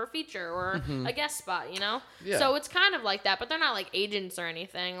you up for a feature or a guest spot, Yeah. So, it's kind of like that, but they're not, like, agents or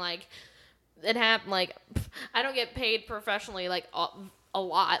anything. Like, it happened, like, I don't get paid professionally, like, a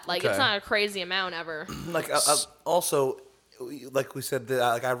lot. Like, it's not a crazy amount ever. Like, also, like we said,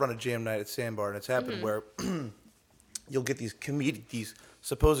 like I run a jam night at Sandbar, and it's happened where you'll get these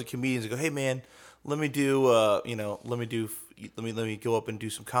supposed comedians that go, "Hey man, let me go up and do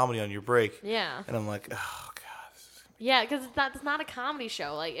some comedy on your break." Yeah. And I'm like, "Oh god." Yeah, because it's not a comedy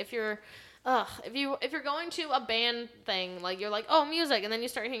show. Like if you're going to a band thing, like you're like, oh, music, and then you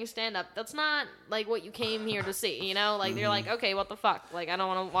start hearing stand up. That's not like what you came here to see, Like you're like, okay, what the fuck? Like I don't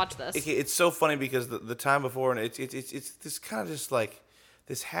want to watch this. It's so funny because the time before, and it's this kind of just like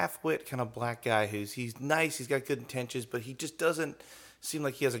this half-wit kind of black guy he's nice, he's got good intentions, but he just doesn't seem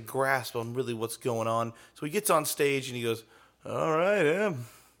like he has a grasp on really what's going on. So he gets on stage and he goes, "All right,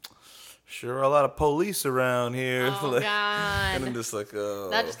 sure a lot of police around here." Oh, God. And I'm just like,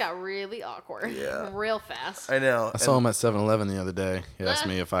 oh. That just got really awkward. Yeah. Real fast. I know. I saw him at 7-Eleven the other day. He asked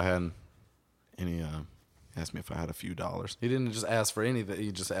me if I had any. Asked me if I had a few dollars. He didn't just ask for anything.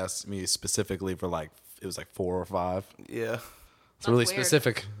 He just asked me specifically for it was like 4 or 5. Yeah. It's a really weird.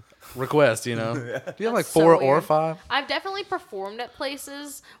 Specific request, Do you have like That's 4 so or weird. 5? I've definitely performed at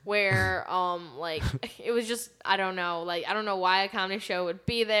places where, like, it was just, I don't know why a comedy show would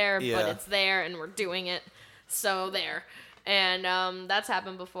be there, but it's there and we're doing it, so there. And that's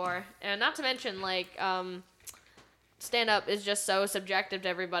happened before. And not to mention, like, stand-up is just so subjective to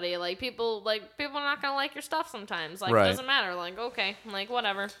everybody. Like, people are not going to like your stuff sometimes. Like, it doesn't matter. Like, okay, like,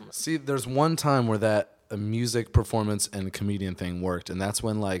 whatever. See, there's one time where that a music performance and comedian thing worked, and that's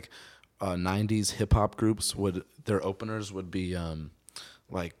when like 90s hip-hop groups their openers would be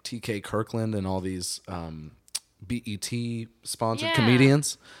like TK Kirkland and all these BET sponsored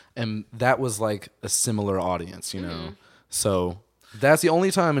comedians, and that was like a similar audience, So That's the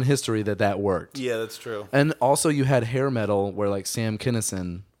only time in history that worked. Yeah, that's true. And also, you had hair metal, where like Sam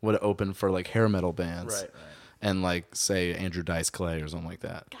Kinison would open for like hair metal bands, Right. and like say Andrew Dice Clay or something like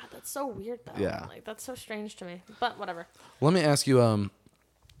that. God, that's so weird though. Yeah. Like that's so strange to me. But whatever. Let me ask you,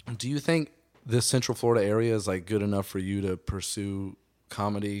 do you think this Central Florida area is like good enough for you to pursue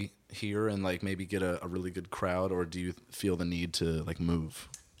comedy here and like maybe get a really good crowd, or do you feel the need to like move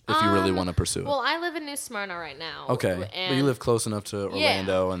if you really want to pursue it? Well, I live in New Smyrna right now. Okay, but you live close enough to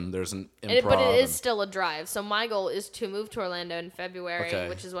Orlando, and there's an improv. But it is still a drive. So my goal is to move to Orlando in February, Okay.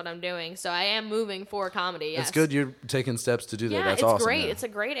 which is what I'm doing. So I am moving for comedy. Yes. It's good you're taking steps to do that. Yeah, That's it's awesome. great. man. It's a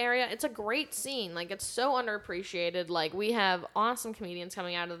great area. It's a great scene. Like, it's so underappreciated. Like, we have awesome comedians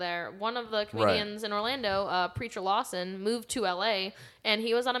coming out of there. One of the comedians in Orlando, Preacher Lawson, moved to LA, and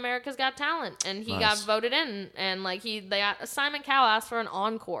he was on America's Got Talent, and he got voted in. And like Simon Cowell asked for an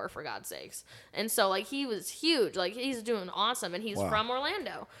encore, for God's sakes. And so like he was huge. Like, he's doing awesome, and he's from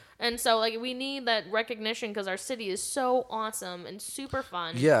Orlando. And so, like, we need that recognition because our city is so awesome and super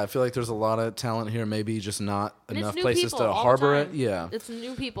fun. Yeah, I feel like there's a lot of talent here. Maybe just not And enough it's new places people to all the harbor it. time. Yeah. It's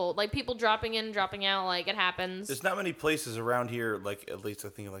new people. Like, people dropping in, dropping out. Like, it happens. There's not many places around here, like at least I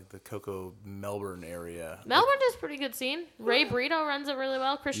think like the Cocoa Melbourne area. Melbourne does pretty good scene. Ray Brito runs it really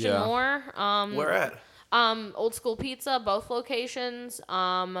well. Christian Yeah. Moore. Where at? Old School Pizza, both locations.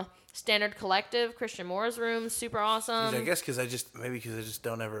 Standard Collective, Christian Moore's room, super awesome. I guess because I just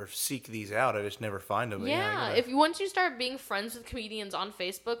don't ever seek these out. I just never find them. Yeah, once you start being friends with comedians on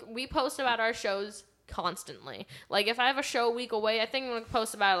Facebook, we post about our shows constantly. Like, if I have a show a week away, I think I'm going to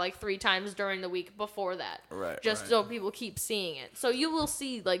post about it like 3 times during the week before that. Right. Just so people keep seeing it. So you will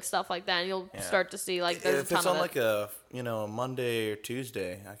see like stuff like that, and you'll start to see like there's if a ton it's of on it. like a Monday or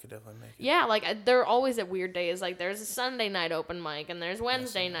Tuesday, I could definitely make it. Yeah, like they're always at weird days. Like, there's a Sunday night open mic, and there's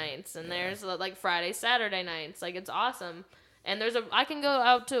Wednesday nights, and there's like Friday, Saturday nights. Like, it's awesome. And I can go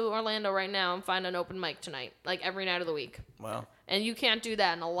out to Orlando right now and find an open mic tonight, like every night of the week. Wow. And you can't do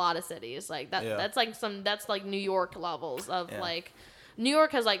that in a lot of cities. Like that. Yeah. That's like New York levels of like. New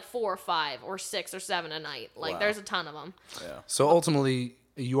York has like 4 or 5 or 6 or 7 a night. Like, there's a ton of them. Yeah. So ultimately,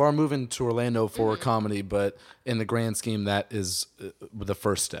 you are moving to Orlando for Mm-hmm. comedy, but in the grand scheme, that is the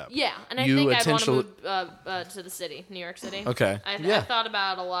first step. Yeah, and I You think I'd want to intentionally- move to the city, New York City. Okay. I thought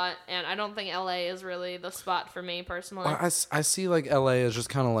about it a lot, and I don't think LA is really the spot for me personally. I see like LA as just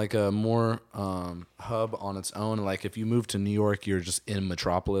kind of like a more hub on its own. Like, if you move to New York, you're just in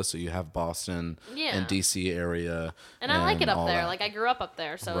Metropolis, so you have Boston and DC area. And I like it up all there. that. Like, I grew up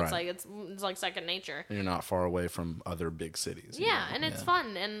there, so Right. it's like it's like second nature. And you're not far away from other big cities. you Yeah, know? and it's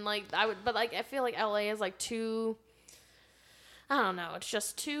fun, and like I feel like LA is like too. I don't know. It's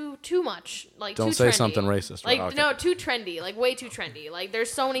just too much. Like, Don't too say trendy. something racist. Like, Okay. no, too trendy. Like, way too trendy. Like, there's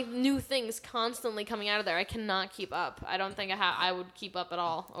so many new things constantly coming out of there. I cannot keep up. I don't think I would keep up at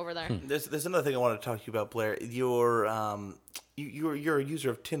all over there. There's another thing I want to talk to you about, Blair. You're a user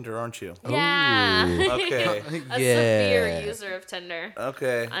of Tinder, aren't you? Yeah. Okay. A severe user of Tinder.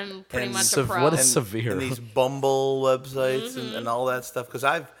 Okay. I'm pretty And much a pro. what is severe? And these Bumble websites Mm-hmm. and all that stuff, because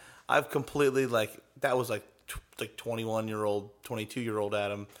I've completely that was like 21-year-old, 22-year-old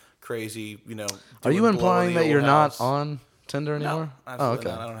Adam, crazy, Are you doing blow in implying the that old you're not house. on Tinder anymore? No, Oh, absolutely okay.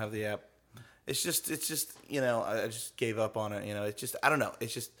 not. I don't have the app. It's just I just gave up on it. It's just I don't know.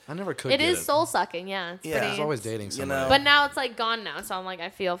 It's just I never could. It get is soul sucking, yeah. It's Yeah. pretty, I was always dating somebody. But now it's like gone now, so I'm like, I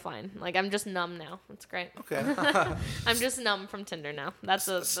feel fine. Like, I'm just numb now. It's great. okay. I'm just numb from Tinder now. That's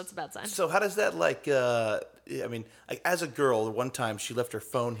a bad sign. So how does that like as a girl, one time she left her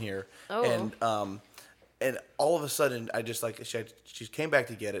phone here, and all of a sudden I just she came back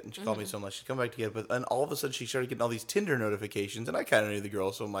to get it, and she called me so much. She come back to get it, but then all of a sudden she started getting all these Tinder notifications, and I kind of knew the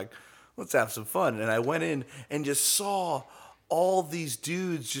girl, so I'm like, let's have some fun. And I went in and just saw all these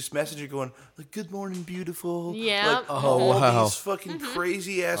dudes just messaging, going like, "Good morning, beautiful." Yep. Like, Oh, all wow. these fucking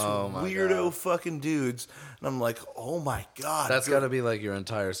crazy ass weirdo fucking dudes, and I'm like, oh my god, That's got to be like your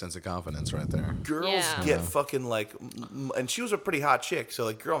entire sense of confidence right there. girls Yeah. get fucking like, and she was a pretty hot chick,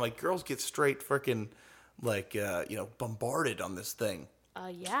 so girls get straight freaking bombarded on this thing.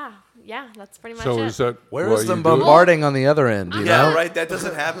 Yeah, that's pretty much So it. is that Where what is the you do? bombarding on the other end? You Yeah, know? right. That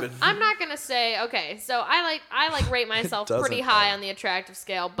doesn't happen. I'm not gonna say okay. So I rate myself doesn't pretty high on the attractive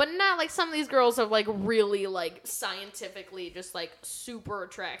scale, but not like some of these girls are like really like scientifically just like super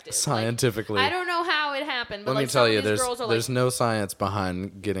attractive. Scientifically. Like, I don't know how it happened, but Let me like tell some you, of these girls are there's like no science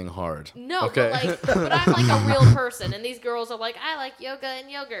behind getting hard. no, Okay. but I'm like a real person, and these girls are like, I like yoga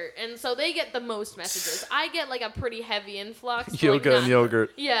and yogurt, and so they get the most messages. I get like a pretty heavy influx. but, like, Yoga and not-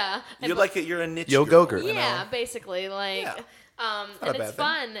 yogurt. Yeah, and You're a niche Yo girl, Gogurt. you know? yeah, basically, like, Yeah. And it's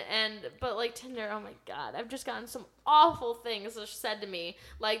fun, but like Tinder, oh my god, I've just gotten some awful things said to me.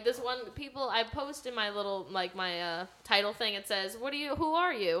 Like this one, I post in my little, like my title thing, it says, who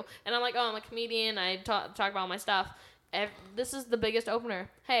are you? And I'm like, oh, I'm a comedian, I talk about all my stuff. This is the biggest opener.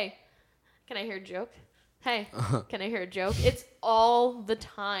 Hey, can I hear a joke? Hey, can I hear a joke? It's all the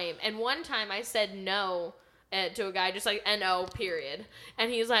time. And one time I said no to a guy, just like N-O, period.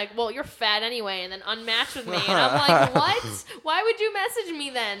 And he's like, well, you're fat anyway, and then unmatched with me. And I'm like, what? Why would you message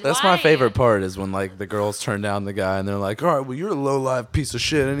me then? That's my favorite part is when like the girls turn down the guy and they're like, all right, well, you're a low-life piece of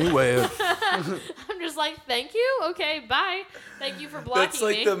shit anyway. I'm just like, thank you. Okay, bye. Thank you for blocking me. That's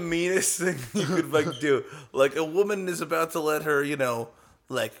like the meanest thing you could like do. Like a woman is about to let her,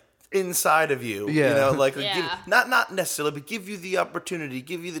 like inside of you, like give, not necessarily, but give you the opportunity,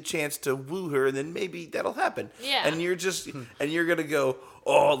 give you the chance to woo her, and then maybe that'll happen. Yeah. And you're gonna go,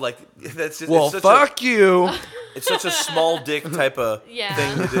 oh, like that's just, well, fuck you. It's such a small dick type of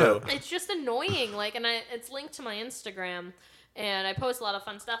thing to do. It's just annoying. Like, and it's linked to my Instagram. And I post a lot of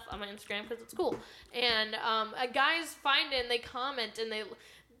fun stuff on my Instagram because it's cool. And guys find it and they comment and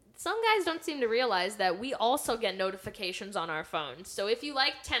some guys don't seem to realize that we also get notifications on our phones. So if you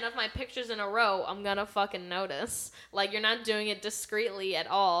like 10 of my pictures in a row, I'm gonna fucking notice. Like, you're not doing it discreetly at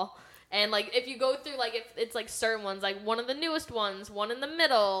all. And, like, if you go through, like, if it's, like, certain ones, like, one of the newest ones, one in the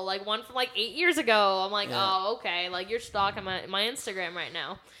middle, like, one from, like, 8 years ago, I'm like, oh, okay, like, you're stalking my Instagram right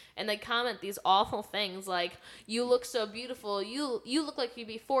now. And they comment these awful things like, you look so beautiful, you look like you'd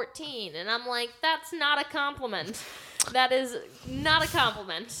be 14. And I'm like, that's not a compliment. That is not a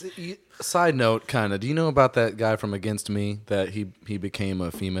compliment. Side note, kind of, do you know about that guy from Against Me that he became a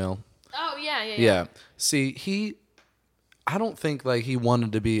female? Oh, yeah. Yeah. See, I don't think like he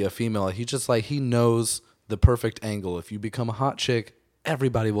wanted to be a female. He just like he knows the perfect angle. If you become a hot chick,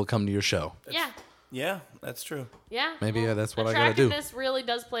 everybody will come to your show. Yeah, that's true. Yeah. Maybe that's what I gotta do. Attractiveness really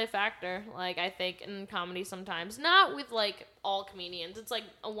does play a factor, like, I think, in comedy sometimes. Not with, like, all comedians. It's, like,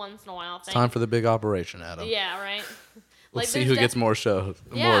 a once in a while thing. It's time for the big operation, Adam. Yeah, right? Let's see who gets more shows,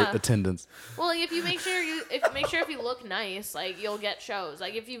 more attendance. Well, like, if you make sure if you look nice, like, you'll get shows.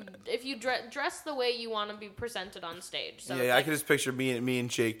 Like, if you dress the way you want to be presented on stage. So yeah, I can just picture me and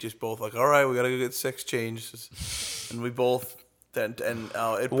Jake just both like, all right, we gotta go get sex changed, and we both.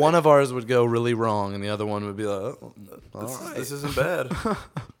 One of ours would go really wrong, and the other one would be like, oh, this isn't bad.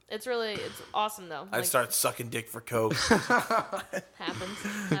 It's awesome though. I'd start sucking dick for coke. Happens.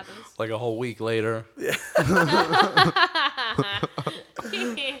 Like a whole week later. Yeah.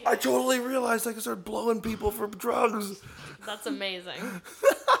 I totally realized I could start blowing people for drugs. That's amazing.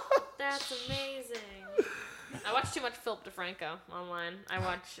 That's amazing. I watch too much Philip DeFranco online.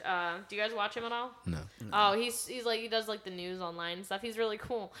 Do you guys watch him at all? No. Oh, he's like, he does like the news online and stuff. He's really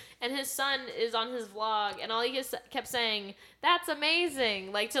cool. And his son is on his vlog, and all he kept saying, that's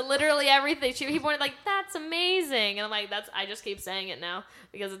amazing. Like, to literally everything. He pointed like, that's amazing. And I'm like, I just keep saying it now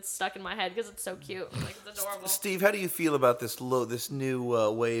because it's stuck in my head because it's so cute. Like, it's adorable. Steve, how do you feel about this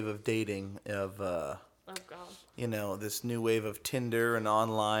new wave of dating of, oh God. This new wave of Tinder and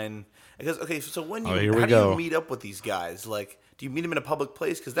online? Because so when do you meet up with these guys? Like, do you meet them in a public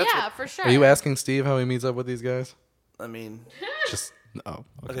place? Because for sure. Are you asking Steve how he meets up with these guys? I mean,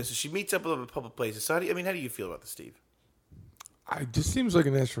 okay. So she meets up with them in a public place. So how do you feel about this, Steve? It just seems like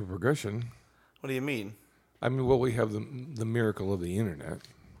a natural progression. What do you mean? I mean, well, we have the miracle of the internet.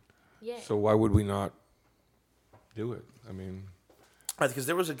 Yeah. So why would we not do it? I mean, because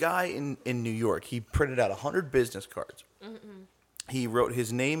there was a guy in New York. He printed out 100 business cards. Mm-mm. He wrote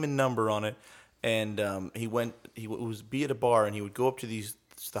his name and number on it, and he was be at a bar, and he would go up to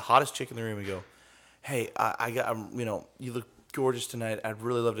the hottest chick in the room and go, "Hey, you look gorgeous tonight. I'd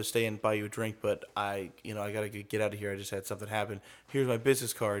really love to stay and buy you a drink, but I gotta get out of here. I just had something happen. Here's my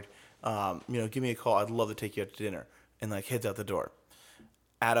business card. Give me a call. I'd love to take you out to dinner." And like heads out the door.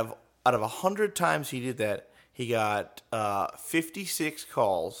 Out of 100 times he did that, he got 56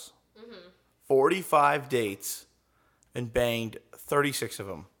 calls, 45 dates, and banged 36 of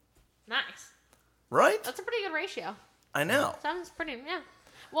them. Nice. Right? That's a pretty good ratio. I know. Sounds pretty, yeah.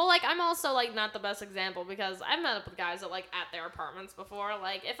 Well, like, I'm also, like, not the best example because I've met up with guys that, like, at their apartments before.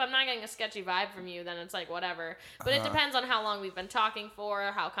 Like, if I'm not getting a sketchy vibe from you, then it's, like, whatever. But it depends on how long we've been talking for,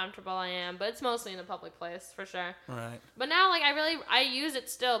 how comfortable I am. But it's mostly in a public place, for sure. Right. But now, like, I use it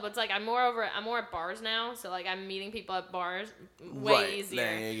still, but it's, like, I'm more at bars now. So, like, I'm meeting people at bars way easier.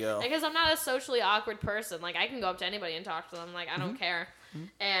 There you go. Because I'm not a socially awkward person. Like, I can go up to anybody and talk to them. Like, I don't care.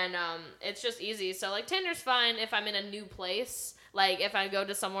 And it's just easy. So, like, Tinder's fine if I'm in a new place. Like, if I go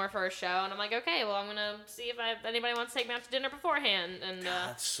to somewhere for a show and I'm like, okay, well, I'm going to see if anybody wants to take me out to dinner beforehand. And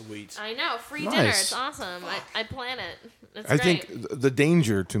that's sweet. I know. Free Nice. dinner. It's awesome. I plan it. It's I great. think the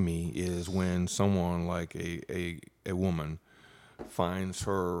danger to me is when someone like a woman finds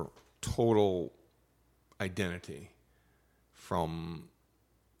her total identity from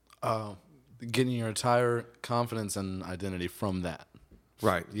Getting your entire confidence and identity from that.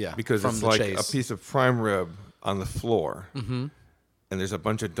 right, Yeah, because from it's the like chase. a piece of prime rib on the floor, and there's a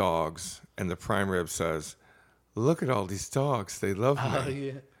bunch of dogs, and the prime rib says, "Look at all these dogs, they love me."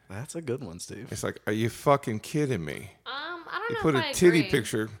 Yeah, that's a good one, Steve. It's like, are you fucking kidding me? I don't You know put if a I titty agree.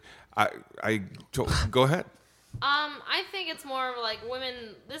 picture. Go ahead. I think it's more of like women.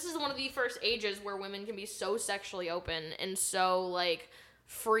 This is one of the first ages where women can be so sexually open and so like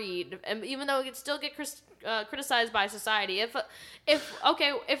freed, and even though it can still get criticized by society.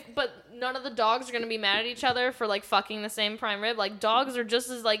 But none of the dogs are gonna be mad at each other for like fucking the same prime rib. Like dogs are just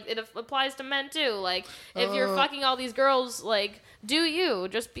as like it applies to men too. Like if you're fucking all these girls, like do you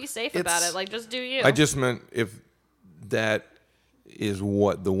just be safe about it? Like just do you. I just meant if that is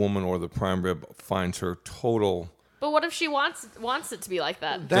what the woman or the prime rib finds her total. But what if she wants it to be like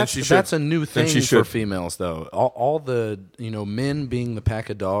that? That's a new Then thing she for should. females, though. All the men being the pack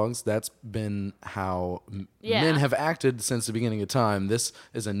of dogs. That's been how Yeah. men have acted since the beginning of time. This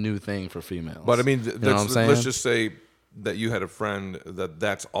is a new thing for females. But I mean, you know what I'm saying? let's just say that you had a friend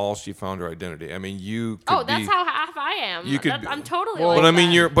that's all she found her identity. I mean, you. Could That's be, how half I am. You could. I'm totally. But like I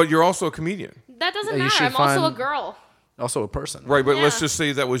mean, that. you're also a comedian, That doesn't You matter. should I'm also a find- girl. also a person, right? But let's Yeah. just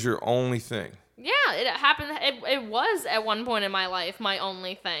say that was your only thing. Yeah, it happened. It was at one point in my life my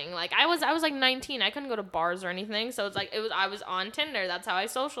only thing. Like I was like 19. I couldn't go to bars or anything. So it's like I was on Tinder. That's how I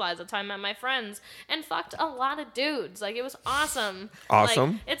socialized. That's how I met my friends and fucked a lot of dudes. Like it was awesome.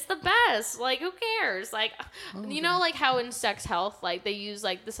 Awesome. Like, it's the best. Like who cares? Like you know like how in sex health like they use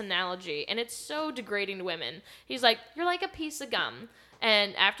like this analogy and it's so degrading to women. He's like you're like a piece of gum.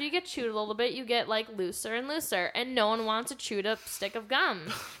 And after you get chewed a little bit, you get like looser and looser, and no one wants a chewed up stick of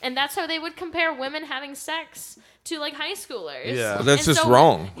gum. And that's how they would compare women having sex to like high schoolers. Yeah. Well, that's And just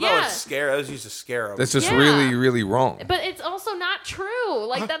wrong. No, Yeah. it's scare. I was used to scare them. That's just Yeah. really, really wrong. But it's also not true.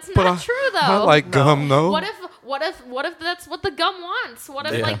 Like that's But not true though. I like gum though. What if that's what the gum wants? What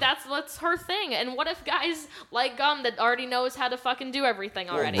if Yeah. like what's her thing? And what if guys like gum that already knows how to fucking do everything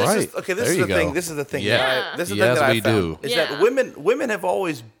already? right. This is There the you go. thing. This is the thing. Yeah. Yeah. This is the Yes, thing that I we found, do. Is Yeah. that women have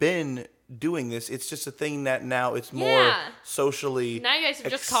always been doing this. It's just a thing that now it's more Yeah. socially Now you guys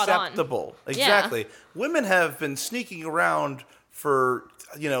have just caught on. acceptable. Yeah. Exactly. Women have been sneaking around for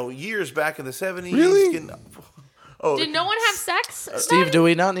years back in the 70s. Really? Did no one have sex? Steve, then? do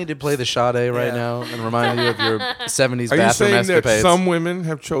we not need to play the Sade right Yeah. now and remind you of your 70s Are you bathroom saying that escapades? some women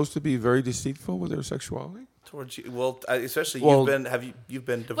have chose to be very deceitful with their sexuality? Towards you, well, especially Well- you've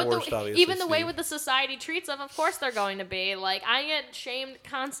been But divorced, obviously. even the way Steve. with the society treats them, of course they're going to be. Like I get shamed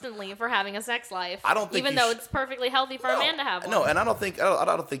constantly for having a sex life. I don't think even you though sh- it's perfectly healthy for a man to have one. No, and I don't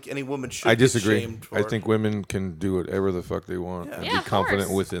think any woman should. I get disagree. shamed for I it. think women can do whatever the fuck they want and Yeah, be of confident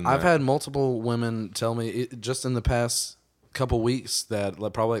course. within that. I've had multiple women tell me just in the past couple weeks that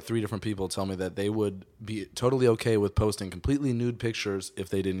probably like 3 different people tell me that they would be totally okay with posting completely nude pictures if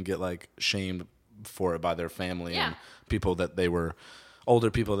they didn't get like shamed for it by their family Yeah. and people that they were older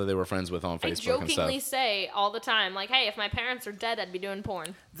people that they were friends with on I Facebook and jokingly stuff. say all the time, like, "Hey, if my parents are dead, I'd be doing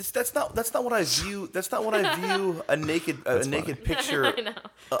porn." That's not what I view. That's not what I view a naked picture I know.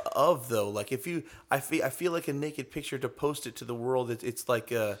 of though. Like I feel like a naked picture to post it to the world. It's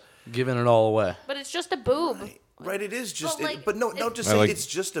like Giving it all away. But it's just a boob. right. It is just. But, like, but no, just I say like- it's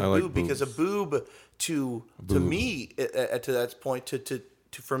just a I like boob because a boob to me to that point to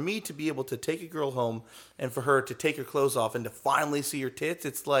for me to be able to take a girl home and for her to take her clothes off and to finally see her tits,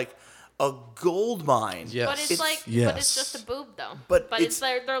 it's like a gold mine. Yes. But it's like, yes. but it's just a boob though. But it's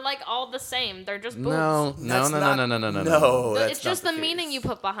they're like all the same. They're just boobs. No, That's no. No, that's It's just not the case. meaning you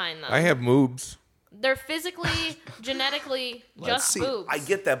put behind them. I have moobs. They're physically, genetically just see. boobs. I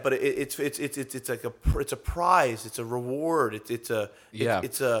get that, but it's like it's a prize. It's a reward. It's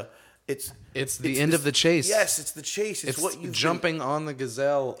It's the end of the chase. Yes, it's the chase. It's, It's what you jumping on the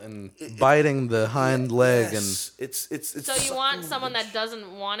gazelle and biting the hind leg yes, it's So you want someone that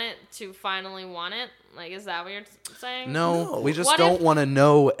doesn't want it to finally want it? Like, is that what you're saying? and no, No. we just What don't if- want to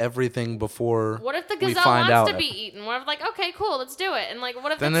know everything before What if the we gazelle find out. wants to be eaten? What if like, okay, cool, let's do it. And like,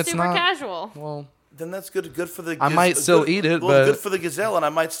 what if Then it's it's super not- casual? Well, then that's good for the. I might still eat it, but- good for the gazelle, and I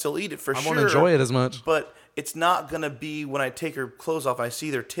might still eat it for I sure. won't enjoy it as much. But it's not gonna be when I take her clothes off and I see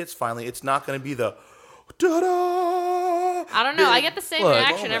their tits finally. It's not gonna be the. Ta-da! I don't know. I get the same Look,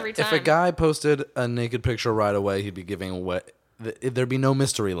 reaction every time. If a guy posted a naked picture right away, he'd be giving away. There'd be no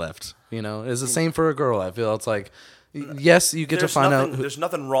mystery left. You know, it's the same for a girl. I feel it's like Yes, you get to find out. There's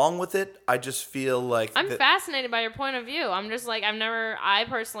nothing wrong with it. I just feel like I'm fascinated by your point of view. I'm just like I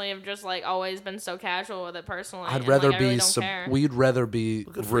personally have just like always been so casual with it personally. I'd and, rather like, I really be. don't care. We'd rather be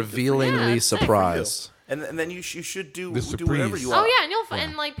revealingly Yeah, surprised. And then you should do The whatever surprise. you want. Oh yeah, and you'll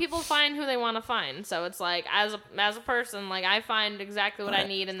and like people find who they want to find. So it's like as a person, like I find exactly what I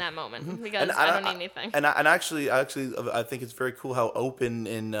need in that moment because And I don't need anything. And actually, I think it's very cool how open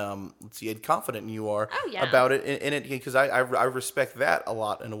and and confident you are about it in it, because I respect that a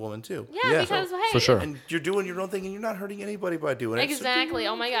lot in a woman too. Yeah, because hey, for sure. And you're doing your own thing, and you're not hurting anybody by doing it. Exactly.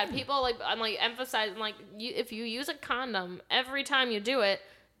 Oh my God. People I'm like emphasizing like if you use a condom every time you do it,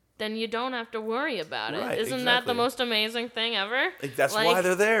 then you don't have to worry about it. Right, Isn't that the exactly. most amazing thing ever? That's why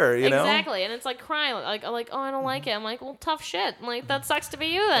they're there, you know? Exactly. And it's like crying, like oh, I don't like it. I'm like, well, tough shit. Like that sucks to be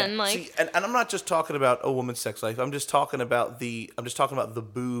you then. Like, see, and I'm not just talking about a woman's sex life. I'm just talking about the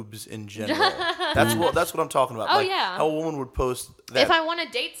boobs in general. That's what I'm talking about. Oh, like, yeah. how a woman would post that. if I want to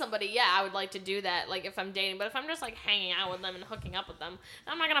date somebody, yeah, I would like to do that. Like if I'm dating, but if I'm just like hanging out with them and hooking up with them,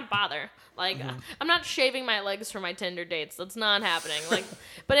 I'm not gonna bother. Like I'm not shaving my legs for my Tinder dates. That's not happening. Like,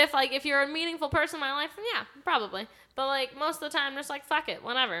 but if you're a meaningful person in my life, then yeah, probably. But like most of the time, just like fuck it,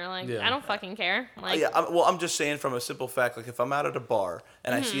 whatever. Like I don't fucking care. Like I'm just saying from a simple fact. Like if I'm out at a bar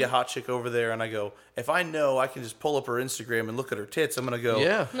and I see a hot chick over there, and I go, if I know I can just pull up her Instagram and look at her tits, I'm gonna go,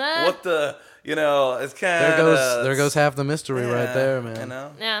 Yeah. what the, it's kind of There goes half the mystery right there, man. You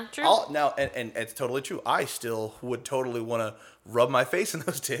know? yeah, true. Now, and it's totally true. I still would totally want to rub my face in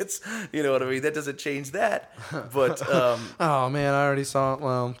those tits. You know what I mean? That doesn't change that. But Oh man, I already saw it.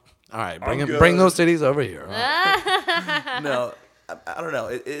 Well, all right, good. bring those titties over here. no, I don't know.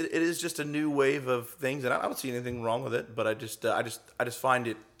 It is just a new wave of things, and I don't see anything wrong with it. But I just find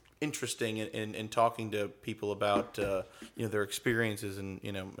it interesting in talking to people about their experiences and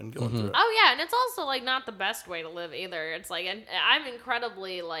and going through it. Oh yeah, and it's also like not the best way to live either. It's like and I'm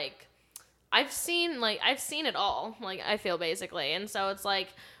incredibly like I've seen it all. Like I feel basically, and so it's like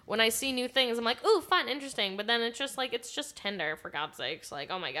when I see new things, I'm like, ooh, fun, interesting. But then it's just Tinder for God's sakes. Like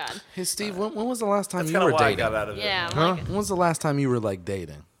oh my God. Hey Steve, when was the last time That's you kind were of why I dating? got out of it. Yeah. Huh? Like, When was the last time you were like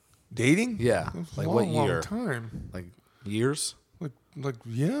dating? Dating? Yeah, like what year? Long time. Like years? Like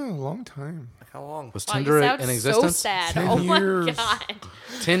yeah, a long time. Like how long? Was wow, you Tinder sound in so existence? sad. 10 Oh years. my God.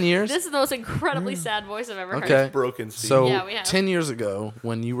 10 years? This is the most incredibly sad voice I've ever heard. Okay. Broken. Steve. So Yeah, we have. 10 years ago,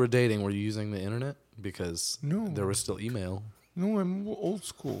 when you were dating, were you using the internet? Because No. there was still email. No, I'm old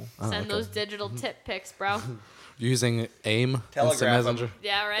school. Send those digital tip pics, bro. Using AIM, Telegraph Instant 'em. Messenger.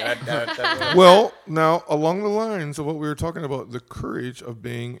 Yeah, right. That- Well, now along the lines of what we were talking about, the courage of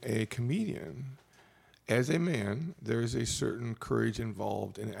being a comedian. As a man, there is a certain courage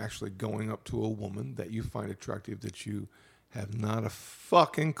involved in actually going up to a woman that you find attractive that you have not a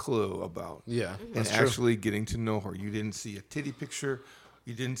fucking clue about. Yeah, And that's true. actually getting to know her. You didn't see a titty picture.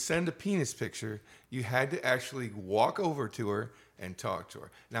 You didn't send a penis picture. You had to actually walk over to her and talk to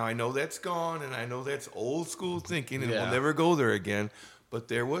her. Now, I know that's gone, and I know that's old school thinking, and Yeah. we'll never go there again. But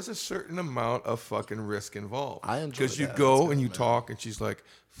there was a certain amount of fucking risk involved. I enjoy Because you that. go That's and good, you man. talk, and she's like,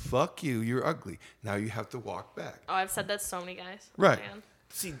 fuck you, you're ugly. Now you have to walk back. Oh, I've said that to so many guys. Right. Man.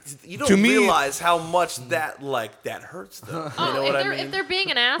 See, you don't To me- realize how much that hurts though. Oh, You know if what I they're mean? if they're being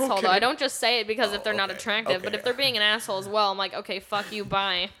an asshole though, I don't just say it because if they're not okay, attractive. But okay. if they're being an asshole as well, I'm like, okay, fuck you,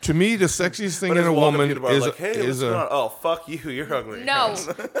 bye. To me, the sexiest thing But in it's a walking woman to the bar is like, hey, what's is going on? a. Oh, fuck you, you're ugly. No,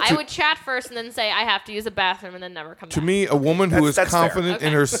 I would chat first and then say I have to use the bathroom and then never come To back. me, a woman who is That's fair. confident in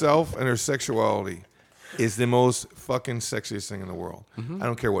Okay. herself and her sexuality is the most fucking sexiest thing in the world. I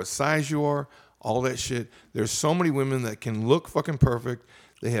don't care what size you are, all that shit. There's so many women that can look fucking perfect.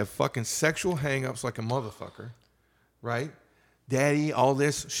 They have fucking sexual hang-ups like a motherfucker, right? Daddy, all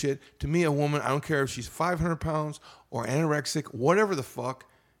this shit. To me, a woman, I don't care if she's 500 pounds or anorexic, whatever the fuck,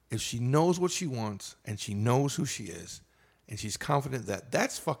 if she knows what she wants and she knows who she is and she's confident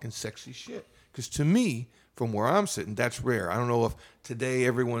that's fucking sexy shit. Because to me, from where I'm sitting, that's rare. I don't know if today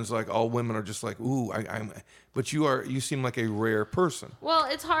everyone's like, all women are just like, ooh, but you seem like a rare person. Well,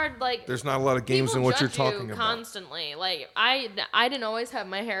 it's hard. Like There's not a lot of games people in what you're judge talking you about. constantly. Like I didn't always have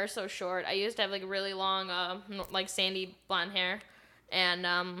my hair so short. I used to have like really long, like sandy blonde hair, and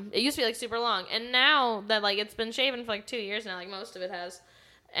it used to be like super long. And now that like it's been shaven for like 2 years now, like most of it has,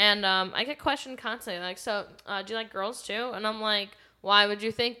 and I get questioned constantly. Like, so do you like girls too? And I'm like, why would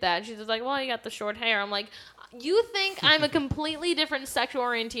you think that? She's just like, well, you got the short hair. I'm like, you think I'm a completely different sexual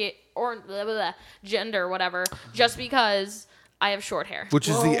orientation or blah, blah, blah, gender, whatever, just because I have short hair. Which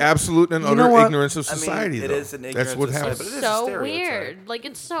is the absolute and you know utter what? ignorance of I mean, society, it though. is an That's ignorance what of society, happens. but it is a So stereotype. weird. Like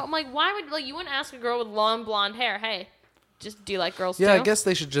it's so. I'm like, why would like you wouldn't ask a girl with long blonde hair? Hey, just do you like girls Yeah, too? I guess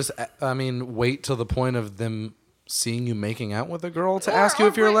they should just, wait till the point of them seeing you making out with a girl to ask you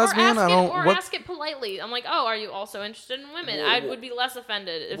if you're a lesbian. Ask it politely. I'm like, oh, are you also interested in women? I would be less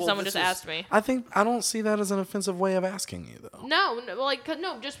offended if someone just asked me. I don't see that as an offensive way of asking you though. No,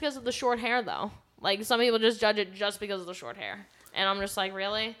 just because of the short hair though. Like some people just judge it just because of the short hair. And I'm just like,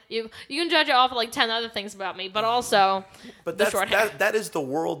 really? You can judge it off of like 10 other things about me, but also the short hair. That is the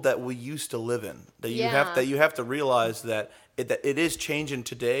world that we used to live in. You have to realize that it is changing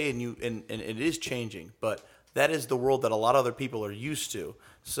today, and it is changing. But that is the world that a lot of other people are used to.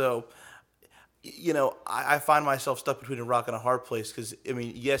 So, I find myself stuck between a rock and a hard place because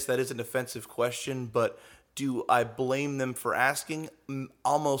yes, that is an offensive question, but do I blame them for asking?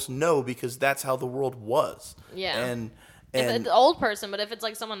 Almost no, because that's how the world was. Yeah. And if it's an old person, but if it's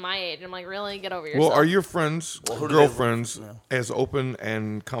like someone my age, I'm like, really, get over yourself. Well, are your friends, girlfriends, as open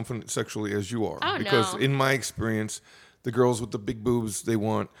and confident sexually as you are? Oh, because no. in my experience, the girls with the big boobs, they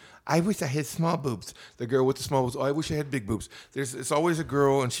want, I wish I had small boobs. The girl with the small boobs, I wish I had big boobs. It's always a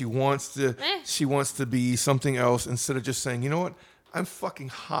girl, and she wants to be something else instead of just saying, you know what? I'm fucking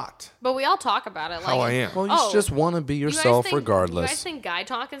hot. But we all talk about it. How I am. Well, you just want to be yourself regardless. You guys think guy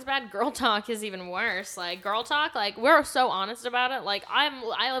talk is bad? Girl talk is even worse. Like, girl talk, like, we're so honest about it. Like, I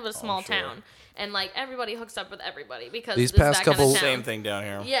live in a small town. And, like, everybody hooks up with everybody because these it's past that couple kind of town. Same thing down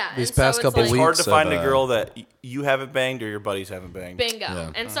here. Yeah. These past couple weeks. It's hard to find a girl that you haven't banged or your buddies haven't banged. Bingo.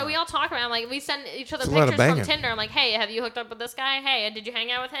 Yeah. And so we all talk about it. Like, we send each other It's a lot of pictures from banging. Tinder. I'm like, hey, have you hooked up with this guy? Hey, did you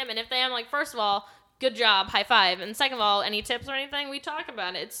hang out with him? And if they, I'm like, first of all, good job, high five. And second of all, any tips or anything, we talk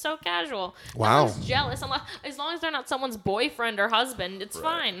about it. It's so casual. Wow. No one's jealous as long as they're not someone's boyfriend or husband. It's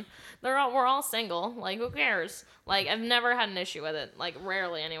fine. We're all single. Like, who cares? Like, I've never had an issue with it. Like,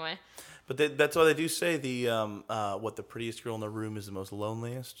 rarely anyway. But that's why they do say the prettiest girl in the room is the most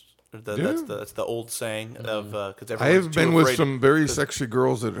loneliest. That's the old saying of because I have been with some very sexy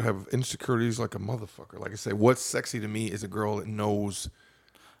girls that have insecurities like a motherfucker. Like I say, what's sexy to me is a girl that knows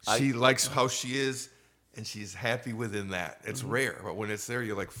she likes how she is and she's happy within that. It's rare, but when it's there,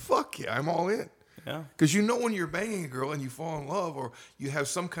 you're like, fuck yeah, I'm all in. Yeah. Because when you're banging a girl and you fall in love or you have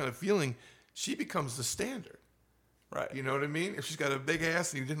some kind of feeling, she becomes the standard. Right. You know what I mean? If she's got a big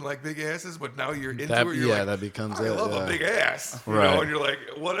ass and you didn't like big asses, but now you're into That- her, you're yeah, like, that becomes I it, love yeah. a big ass. You Right. know, and you're like,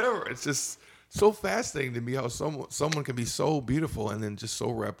 whatever. It's just so fascinating to me how someone can be so beautiful and then just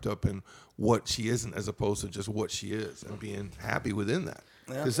so wrapped up in what she isn't as opposed to just what she is and being happy within that.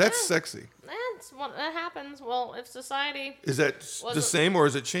 Because that's sexy. That happens. Well, if society... Is that the same or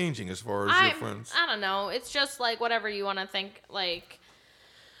is it changing as far as your friends? I don't know. It's just like whatever you want to think. Like,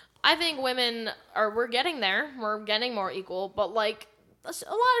 I think women we're getting there. We're getting more equal, but like a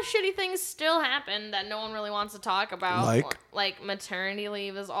lot of shitty things still happen that no one really wants to talk about. Like maternity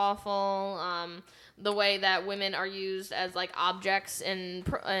leave is awful. The way that women are used as like objects in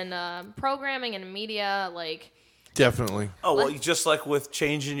programming and media, like. Definitely. Oh, well, just like with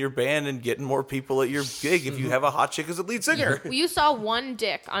changing your band and getting more people at your gig if you have a hot chick as a lead singer. You saw one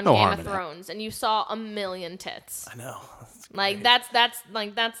dick on Game of Thrones, and you saw a million tits. I know. Like that's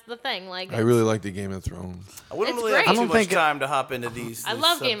the thing. Like I really like the Game of Thrones. I wouldn't It's really great. have I too don't much think- time to hop into these. I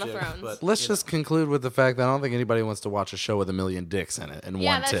love Game of subjects, Thrones. but, Let's just conclude with the fact that I don't think anybody wants to watch a show with a million dicks in it and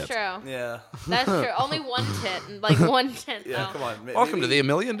yeah, one that's tit. true. Yeah. That's true. Only one tit, like one tit. Yeah, though. come on. Welcome to the A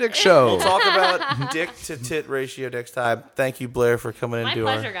Million Dick Show. We'll talk about dick to tit ratio next time. Thank you, Blair, for coming My into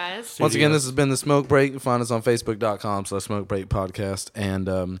pleasure, guys. studio. Once again, this has been The Smoke Break. You can find us on Facebook.com/Smoke Break Podcast. And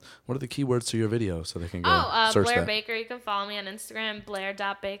what are the keywords to your video so they can go search Blair that? Baker. You can follow me on Instagram,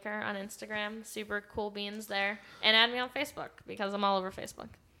 Blair.Baker on Instagram. Super cool beans there. And add me on Facebook because I'm all over Facebook.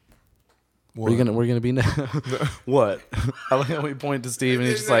 We're gonna be now. What? I like how we point to Steve and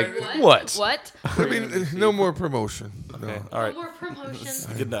he's just like, what? What? I mean, no more promotion. Okay. No. All right. More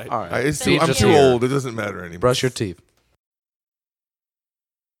promotion. Good night. All right. I'm just too here. old. It doesn't matter anymore. Brush your teeth.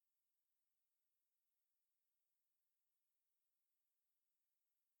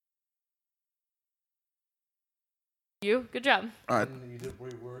 You. Good job. All right. We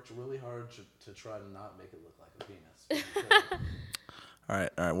worked really hard to try to not make it look like a penis. All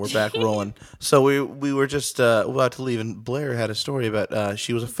right, we're back rolling. So we were just about to leave, and Blair had a story about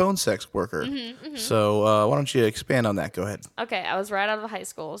she was a phone sex worker. So why don't you expand on that? Go ahead. Okay, I was right out of high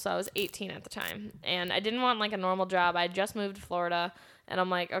school, so I was 18 at the time, and I didn't want like a normal job. I just moved to Florida, and I'm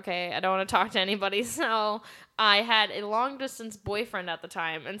like, okay, I don't want to talk to anybody, so I had a long distance boyfriend at the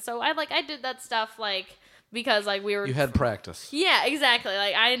time, and so I did that stuff like because like we were. You had practice. Yeah, exactly.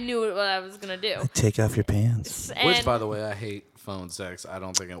 Like I knew what I was gonna do. Take off your pants. Which, And- by the way, I hate phone sex. I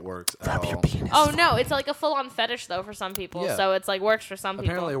don't think it works at all. Oh no, it's like a full-on fetish though for some people. Yeah. So it's like works for some people.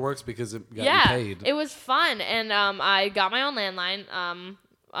 Apparently, it works because it got Yeah, you paid. it was fun, and I got my own landline.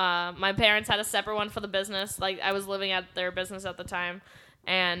 my parents had a separate one for the business. Like I was living at their business at the time,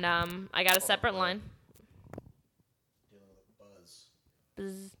 and I got a separate line.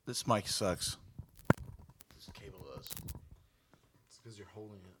 Buzz. This mic sucks. This cable does. It's because you're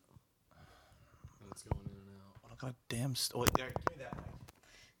holding it. And it's going in and out. Oh, God damn. Wait, Derek, give me that mic.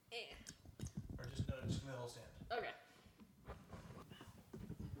 Or just give me the whole stand. Okay.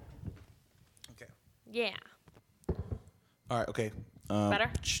 Okay. Yeah. All right, okay.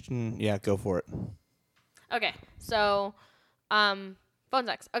 Better? Yeah, go for it. Okay. So, phone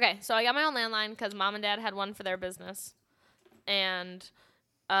sex. Okay. So I got my own landline because mom and dad had one for their business, and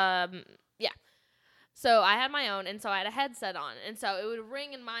yeah. So I had my own, and so I had a headset on, and so it would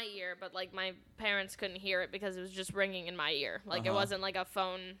ring in my ear, but like my parents couldn't hear it because it was just ringing in my ear. Like it wasn't like a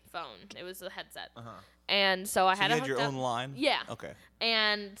phone. It was a headset. And so I had you it had your hooked own up. line? Yeah. Okay.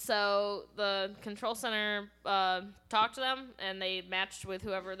 And so the control center talked to them, and they matched with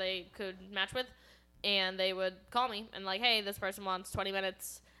whoever they could match with, and they would call me and like, hey, this person wants 20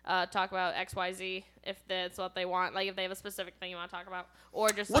 minutes. Talk about XYZ if that's what they want. Like if they have a specific thing you want to talk about, or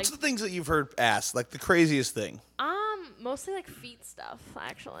just What's the things that you've heard asked? Like the craziest thing? mostly like feet stuff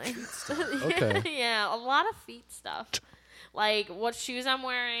actually. Okay. Yeah, a lot of feet stuff. Like what shoes I'm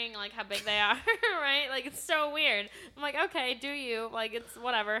wearing, like how big they are, right? Like it's so weird. I'm like, okay, do you? Like it's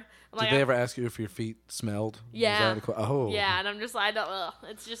whatever. I'm like, Did they ever ask you if your feet smelled? Yeah. Was that oh. Yeah, and I'm just like,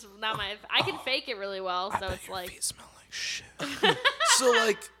 it's just not my. I can fake it really well, so it's your like. feet smell like shit. So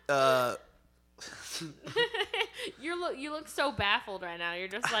like, you look so baffled right now. You're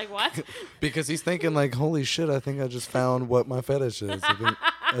just like, what? Because he's thinking like, holy shit, I think I just found what my fetish is. I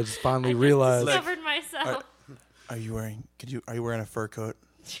just finally realized. I discovered myself. are you wearing a fur coat?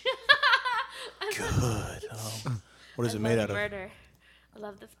 Good. What is it made out of? Murder. I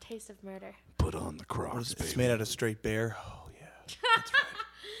love the taste of murder. Put on the Crocs, What is it? It's baby. made out of straight bear. Oh yeah, that's right.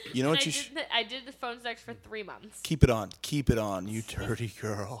 You know And what you should I did the phone sex for 3 months. keep it on. Keep it on, you dirty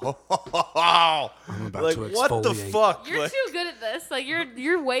girl. I'm about Like to what the exfoliate. fuck? You're Like, too good at this. Like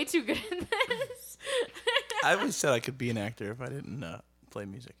you're way too good at this. I always said I could be an actor if I didn't play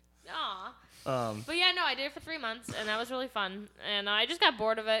music. Aw. Um, But yeah, no, I did it for 3 months, and that was really fun. And I just got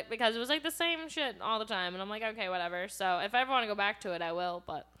bored of it because it was like the same shit all the time. And I'm like, okay, whatever. So if I ever want to go back to it, I will.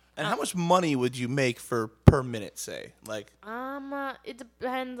 But and how much money would you make per minute? Say like. it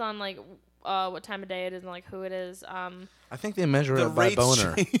depends on like what time of day it is and like who it is. I think they measure The it by rates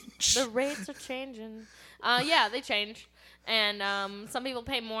boner. change. The rates are changing. Yeah, they change. And some people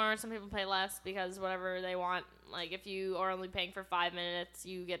pay more, some people pay less because whatever they want. Like if you are only paying for 5 minutes,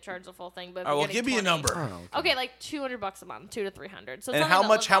 you get charged the full thing. But if All right, you're well, getting give me a 20 number. Oh, Okay, like $200 a month, $200 to $300. So it's And something how that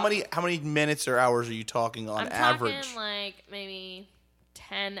much? looks How awesome. many minutes or hours are you talking on I'm average? talking like maybe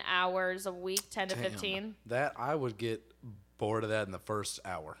 10 hours a week, 10 to 15. That I would get bored of that in the first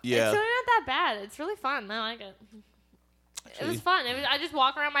hour. Yeah. It's really not that bad. It's really fun. I like it. It was fun. I just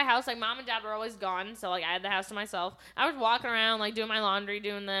walk around my house. Like, mom and dad were always gone, so, like, I had the house to myself. I was walking around, like, doing my laundry,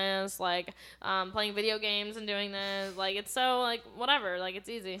 doing this, like, playing video games and doing this. Like, it's so, like, whatever. Like, it's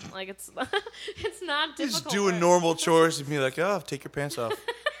easy. Like, it's it's not difficult. Just doing work. normal chores and be like, oh, take your pants off.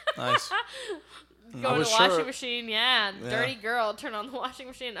 Nice. Go to the was washing sure- machine, yeah. Dirty girl, turn on the washing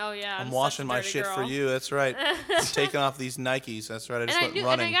machine. Oh, yeah. I'm such washing a my dirty shit girl. for you. That's right. I'm taking off these Nikes. That's right. I just went And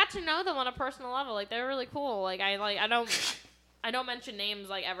running. I got to know them on a personal level. Like, they're really cool. I don't mention names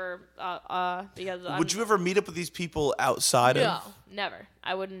like ever because Would you ever meet up with these people outside No, of? never.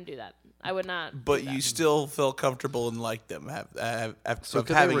 I wouldn't do that. I would not. But do you that. still felt comfortable and liked them. So Of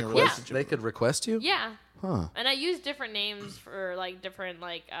could having they a request? relationship. They could request you. Yeah. Huh. And I use different names for like different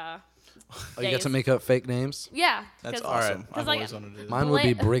like Oh, you get days. to make up fake names. Yeah. That's 'cause- awesome. 'cause, I've like, always wanted to do that. Mine would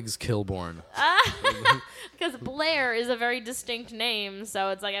be Bla- Briggs Kilborn. Because Blair is a very distinct name, so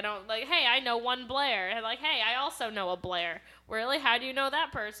it's like I don't like. Hey, I know one Blair. And like, hey, I also know a Blair. Really? How do you know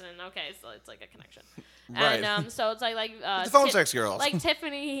that person? Okay, so it's like a connection. Right. And so it's like The phone sex girls. like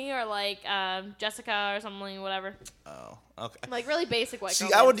Tiffany or like Jessica or something, whatever. Oh, okay. Like really basic white. See,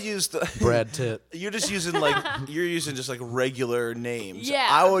 girl I would names. use the. Brad Tit. You're just using you're using just like regular names. Yeah.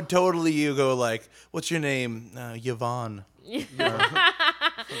 I would totally go like, what's your name? Yvonne.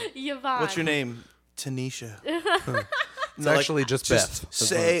 Yvonne. What's your name? Tanisha. It's actually just Beth.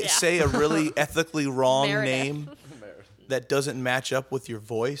 Say a really ethically wrong Meredith. name that doesn't match up with your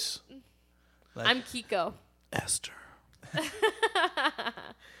voice. Like, I'm Kiko. Esther.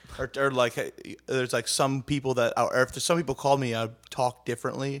 or like there's like some people that or if there's some people call me, I talk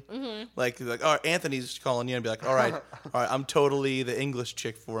differently. Mm-hmm. Like oh, Anthony's calling you and be like, all right, I'm totally the English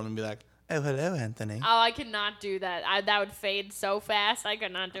chick for him and be like, oh hello Anthony. Oh, I could not do that. That would fade so fast. I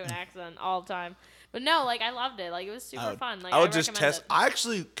could not do an accent all the time. But no, like I loved it. Like it was super fun. Like I would just recommend test.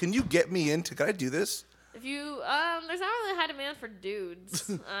 it. Can you get me into? Can I do this? If you there's not really a high demand for dudes.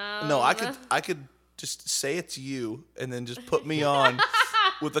 No, I could just say it's you and then just put me on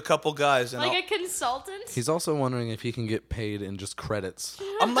with a couple guys and like a consultant. He's also wondering if he can get paid in just credits.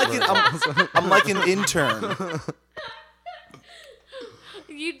 I'm like an intern.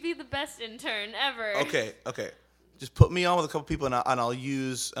 You'd be the best intern ever. Okay. Just put me on with a couple people and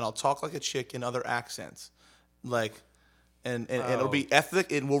I'll talk like a chick in other accents, like, and it'll be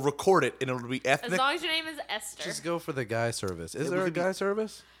ethnic and we'll record it and it'll be ethnic. As long as your name is Esther. Just go for the guy service. Is there a guy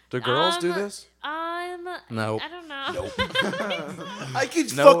service? Do girls do this? No. I don't know. I can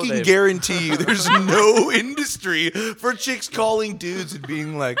No, fucking guarantee you there's no industry for chicks calling dudes and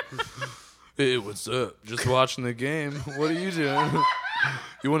being like, Hey, what's up? Just watching the game. What are you doing?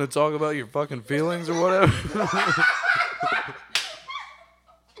 You want to talk about your fucking feelings or whatever?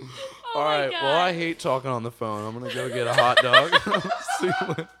 All right. God. Well, I hate talking on the phone. I'm gonna go get a hot dog. See you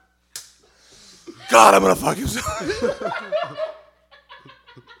later. God, I'm gonna fuck you.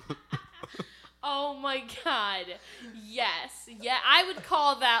 Oh my God. Yes. Yeah, I would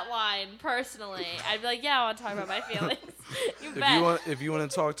call that line personally. I'd be like, yeah, I want to talk about my feelings. You bet. If you want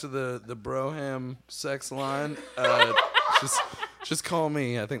to talk to the Broham sex line, just call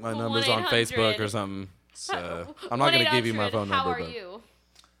me. I think my number's on 1-800. Facebook or something. So I'm not gonna give you my phone How number, are but you?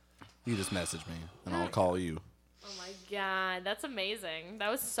 you just message me and I'll call you. Oh my God, that's amazing.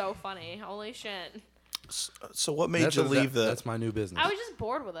 That was so funny. Holy shit. So what made you leave the? That's my new business. I was just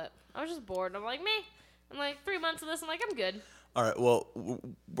bored with it. I was just bored. I'm like, me. I'm like 3 months of this. I'm like, I'm good. All right. Well,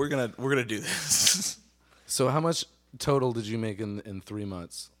 we're gonna do this. So how much total did you make in 3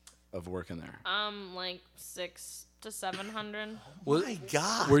 months of working there? Like 600 to 700. Oh my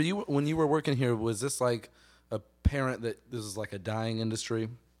God. Were you when you were working here? Was this like apparent that this is like a dying industry?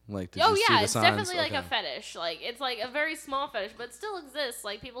 Like, did you see the it's signs? definitely like a Okay. fetish. Like it's like a very small fetish, but it still exists.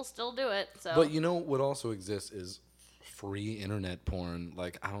 Like people still do it. So. But you know what also exists is free internet porn.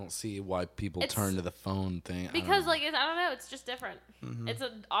 Like I don't see why people turn to the phone thing. Because I don't know, it's just different. It's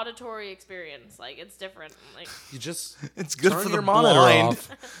an auditory experience. Like it's different. Like you just It's good turn for your the monitor blind.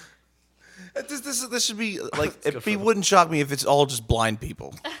 off. This should be like it wouldn't shock me if it's all just blind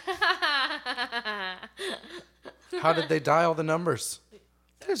people. How did they dial the numbers?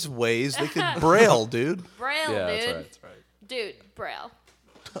 There's ways they could braille, dude. Braille, Yeah, dude. that's right. Dude, Braille.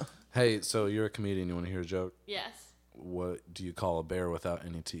 Hey, so you're a comedian. You want to hear a joke? Yes. What do you call a bear without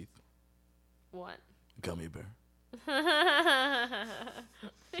any teeth? What? Gummy bear.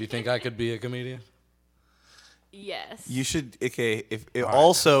 Do you think I could be a comedian? Yes. You should. Okay.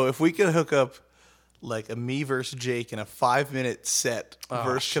 If we could hook up like a me versus Jake in a 5-minute set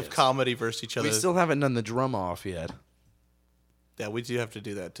of comedy versus each other. We still haven't done the drum off yet. Yeah, we do have to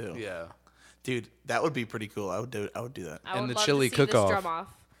do that too. Yeah. Dude, that would be pretty cool. I would do that. I and would the love chili to see this cook-off. drum off.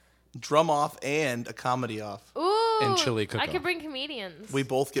 Drum off and a comedy off. Ooh. And chili I cook-off. could bring comedians. We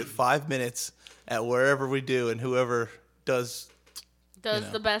both get 5 minutes at wherever we do, and whoever does.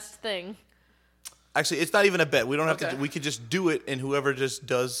 the best thing. Actually, it's not even a bet. We don't have Okay. to. We could just do it, and whoever just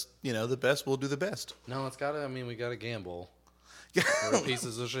does, the best, will do the best. No, it's gotta. I mean, we gotta gamble. We're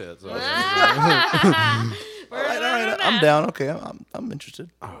pieces of shit. So All right, I'm down. Okay, I'm interested.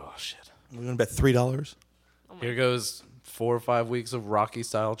 oh shit! We're gonna bet $3. Here goes 4 or 5 weeks of Rocky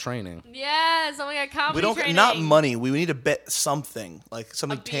style training. Yes. Oh my God. Comedy We don't training. not money. We need to bet something, like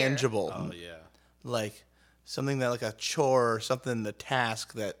something A beer. tangible, Oh yeah. like something that like a chore or something, the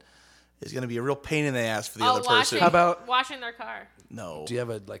task that is gonna be a real pain in the ass for the other person. How about- washing their car? No. Do you have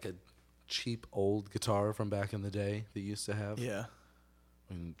a cheap old guitar from back in the day that you used to have? Yeah.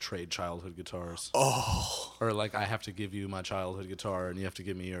 I mean, trade childhood guitars. Oh. Or like I have to give you my childhood guitar and you have to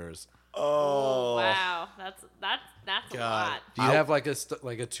give me yours. Oh. Wow. That's a God. lot. Do you have like a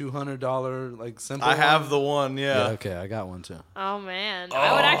 $200 like simple? I have one? the one. Yeah. Yeah. Okay, I got one too. Oh man.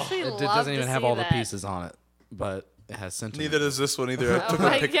 I would actually It love doesn't to even have see all that. the pieces on it, but it has sentiment. Neither does this one either. Oh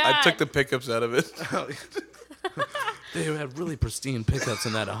my I God. took the pickups out of it. They had really pristine pickups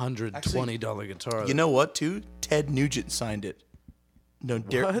in that $120 guitar. You know what? Too. Ted Nugent signed it. No,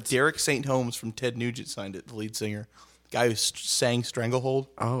 What? Derek St. Holmes from Ted Nugent signed it. The lead singer, guy who sang "Stranglehold"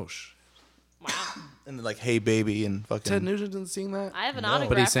 Oh, Wow. and then like "Hey Baby" and fucking. Ted Nugent didn't sing that? I have an No. autograph.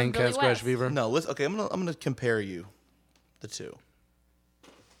 But he from sang Billy Cat Scratch West. Fever? No, listen. Okay, I'm gonna compare you, the two.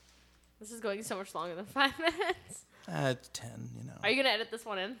 This is going so much longer than 5 minutes. It's 10. Are you gonna edit this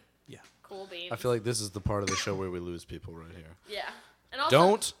one in? Yeah. Cool beans. I feel like this is the part of the show where we lose people right here. Yeah. And also,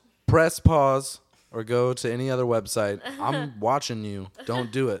 Don't press pause or go to any other website. I'm watching you.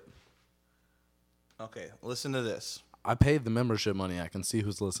 Don't do it. Okay, listen to this. I paid the membership money. I can see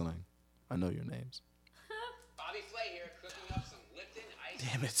who's listening. I know your names. Bobby Flay here, cooking up some Lipton ice.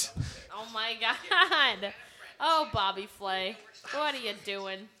 Damn it. Oh my God. Oh, Bobby Flay. What are you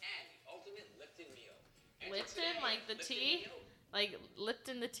doing? And the ultimate Lipton meal. Lipton? Like the tea? Like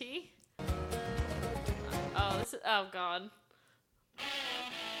Lipton the tea? Oh, this is, oh God.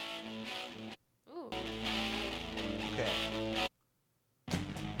 Ooh. Okay.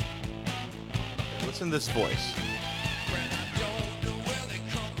 Listen to this voice.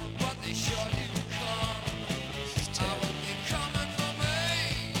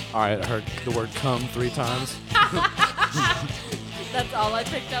 All right, I heard the word "come" 3 times. That's all I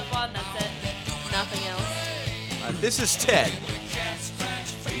picked up on. That's it. Nothing else. This is Ted.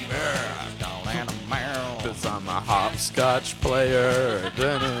 Cause I'm a hopscotch player.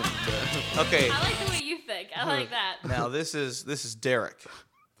 Okay, I like the way you think. I like that. now this is Derek.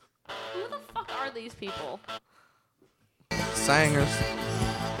 Who the fuck are these people? Singers.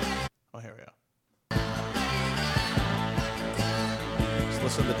 Oh, here we go. Just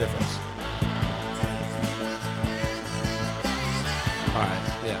listen to the difference. All right,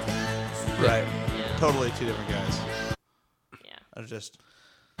 yeah. Right. Yeah. Totally 2 different guys. Yeah. I was just.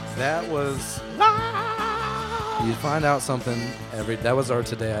 That was. You find out something that was our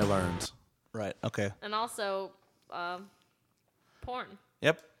Today I Learned. Right. Okay. And also, porn.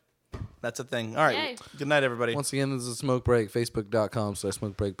 Yep. That's a thing. All right. Yay. Good night, everybody. Once again, this is Smoke Break,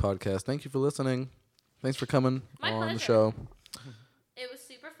 Facebook.com/Smoke Break Podcast. Thank you for listening. Thanks for coming My on the pleasure. show. It was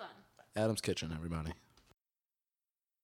super fun. Adam's Kitchen, everybody.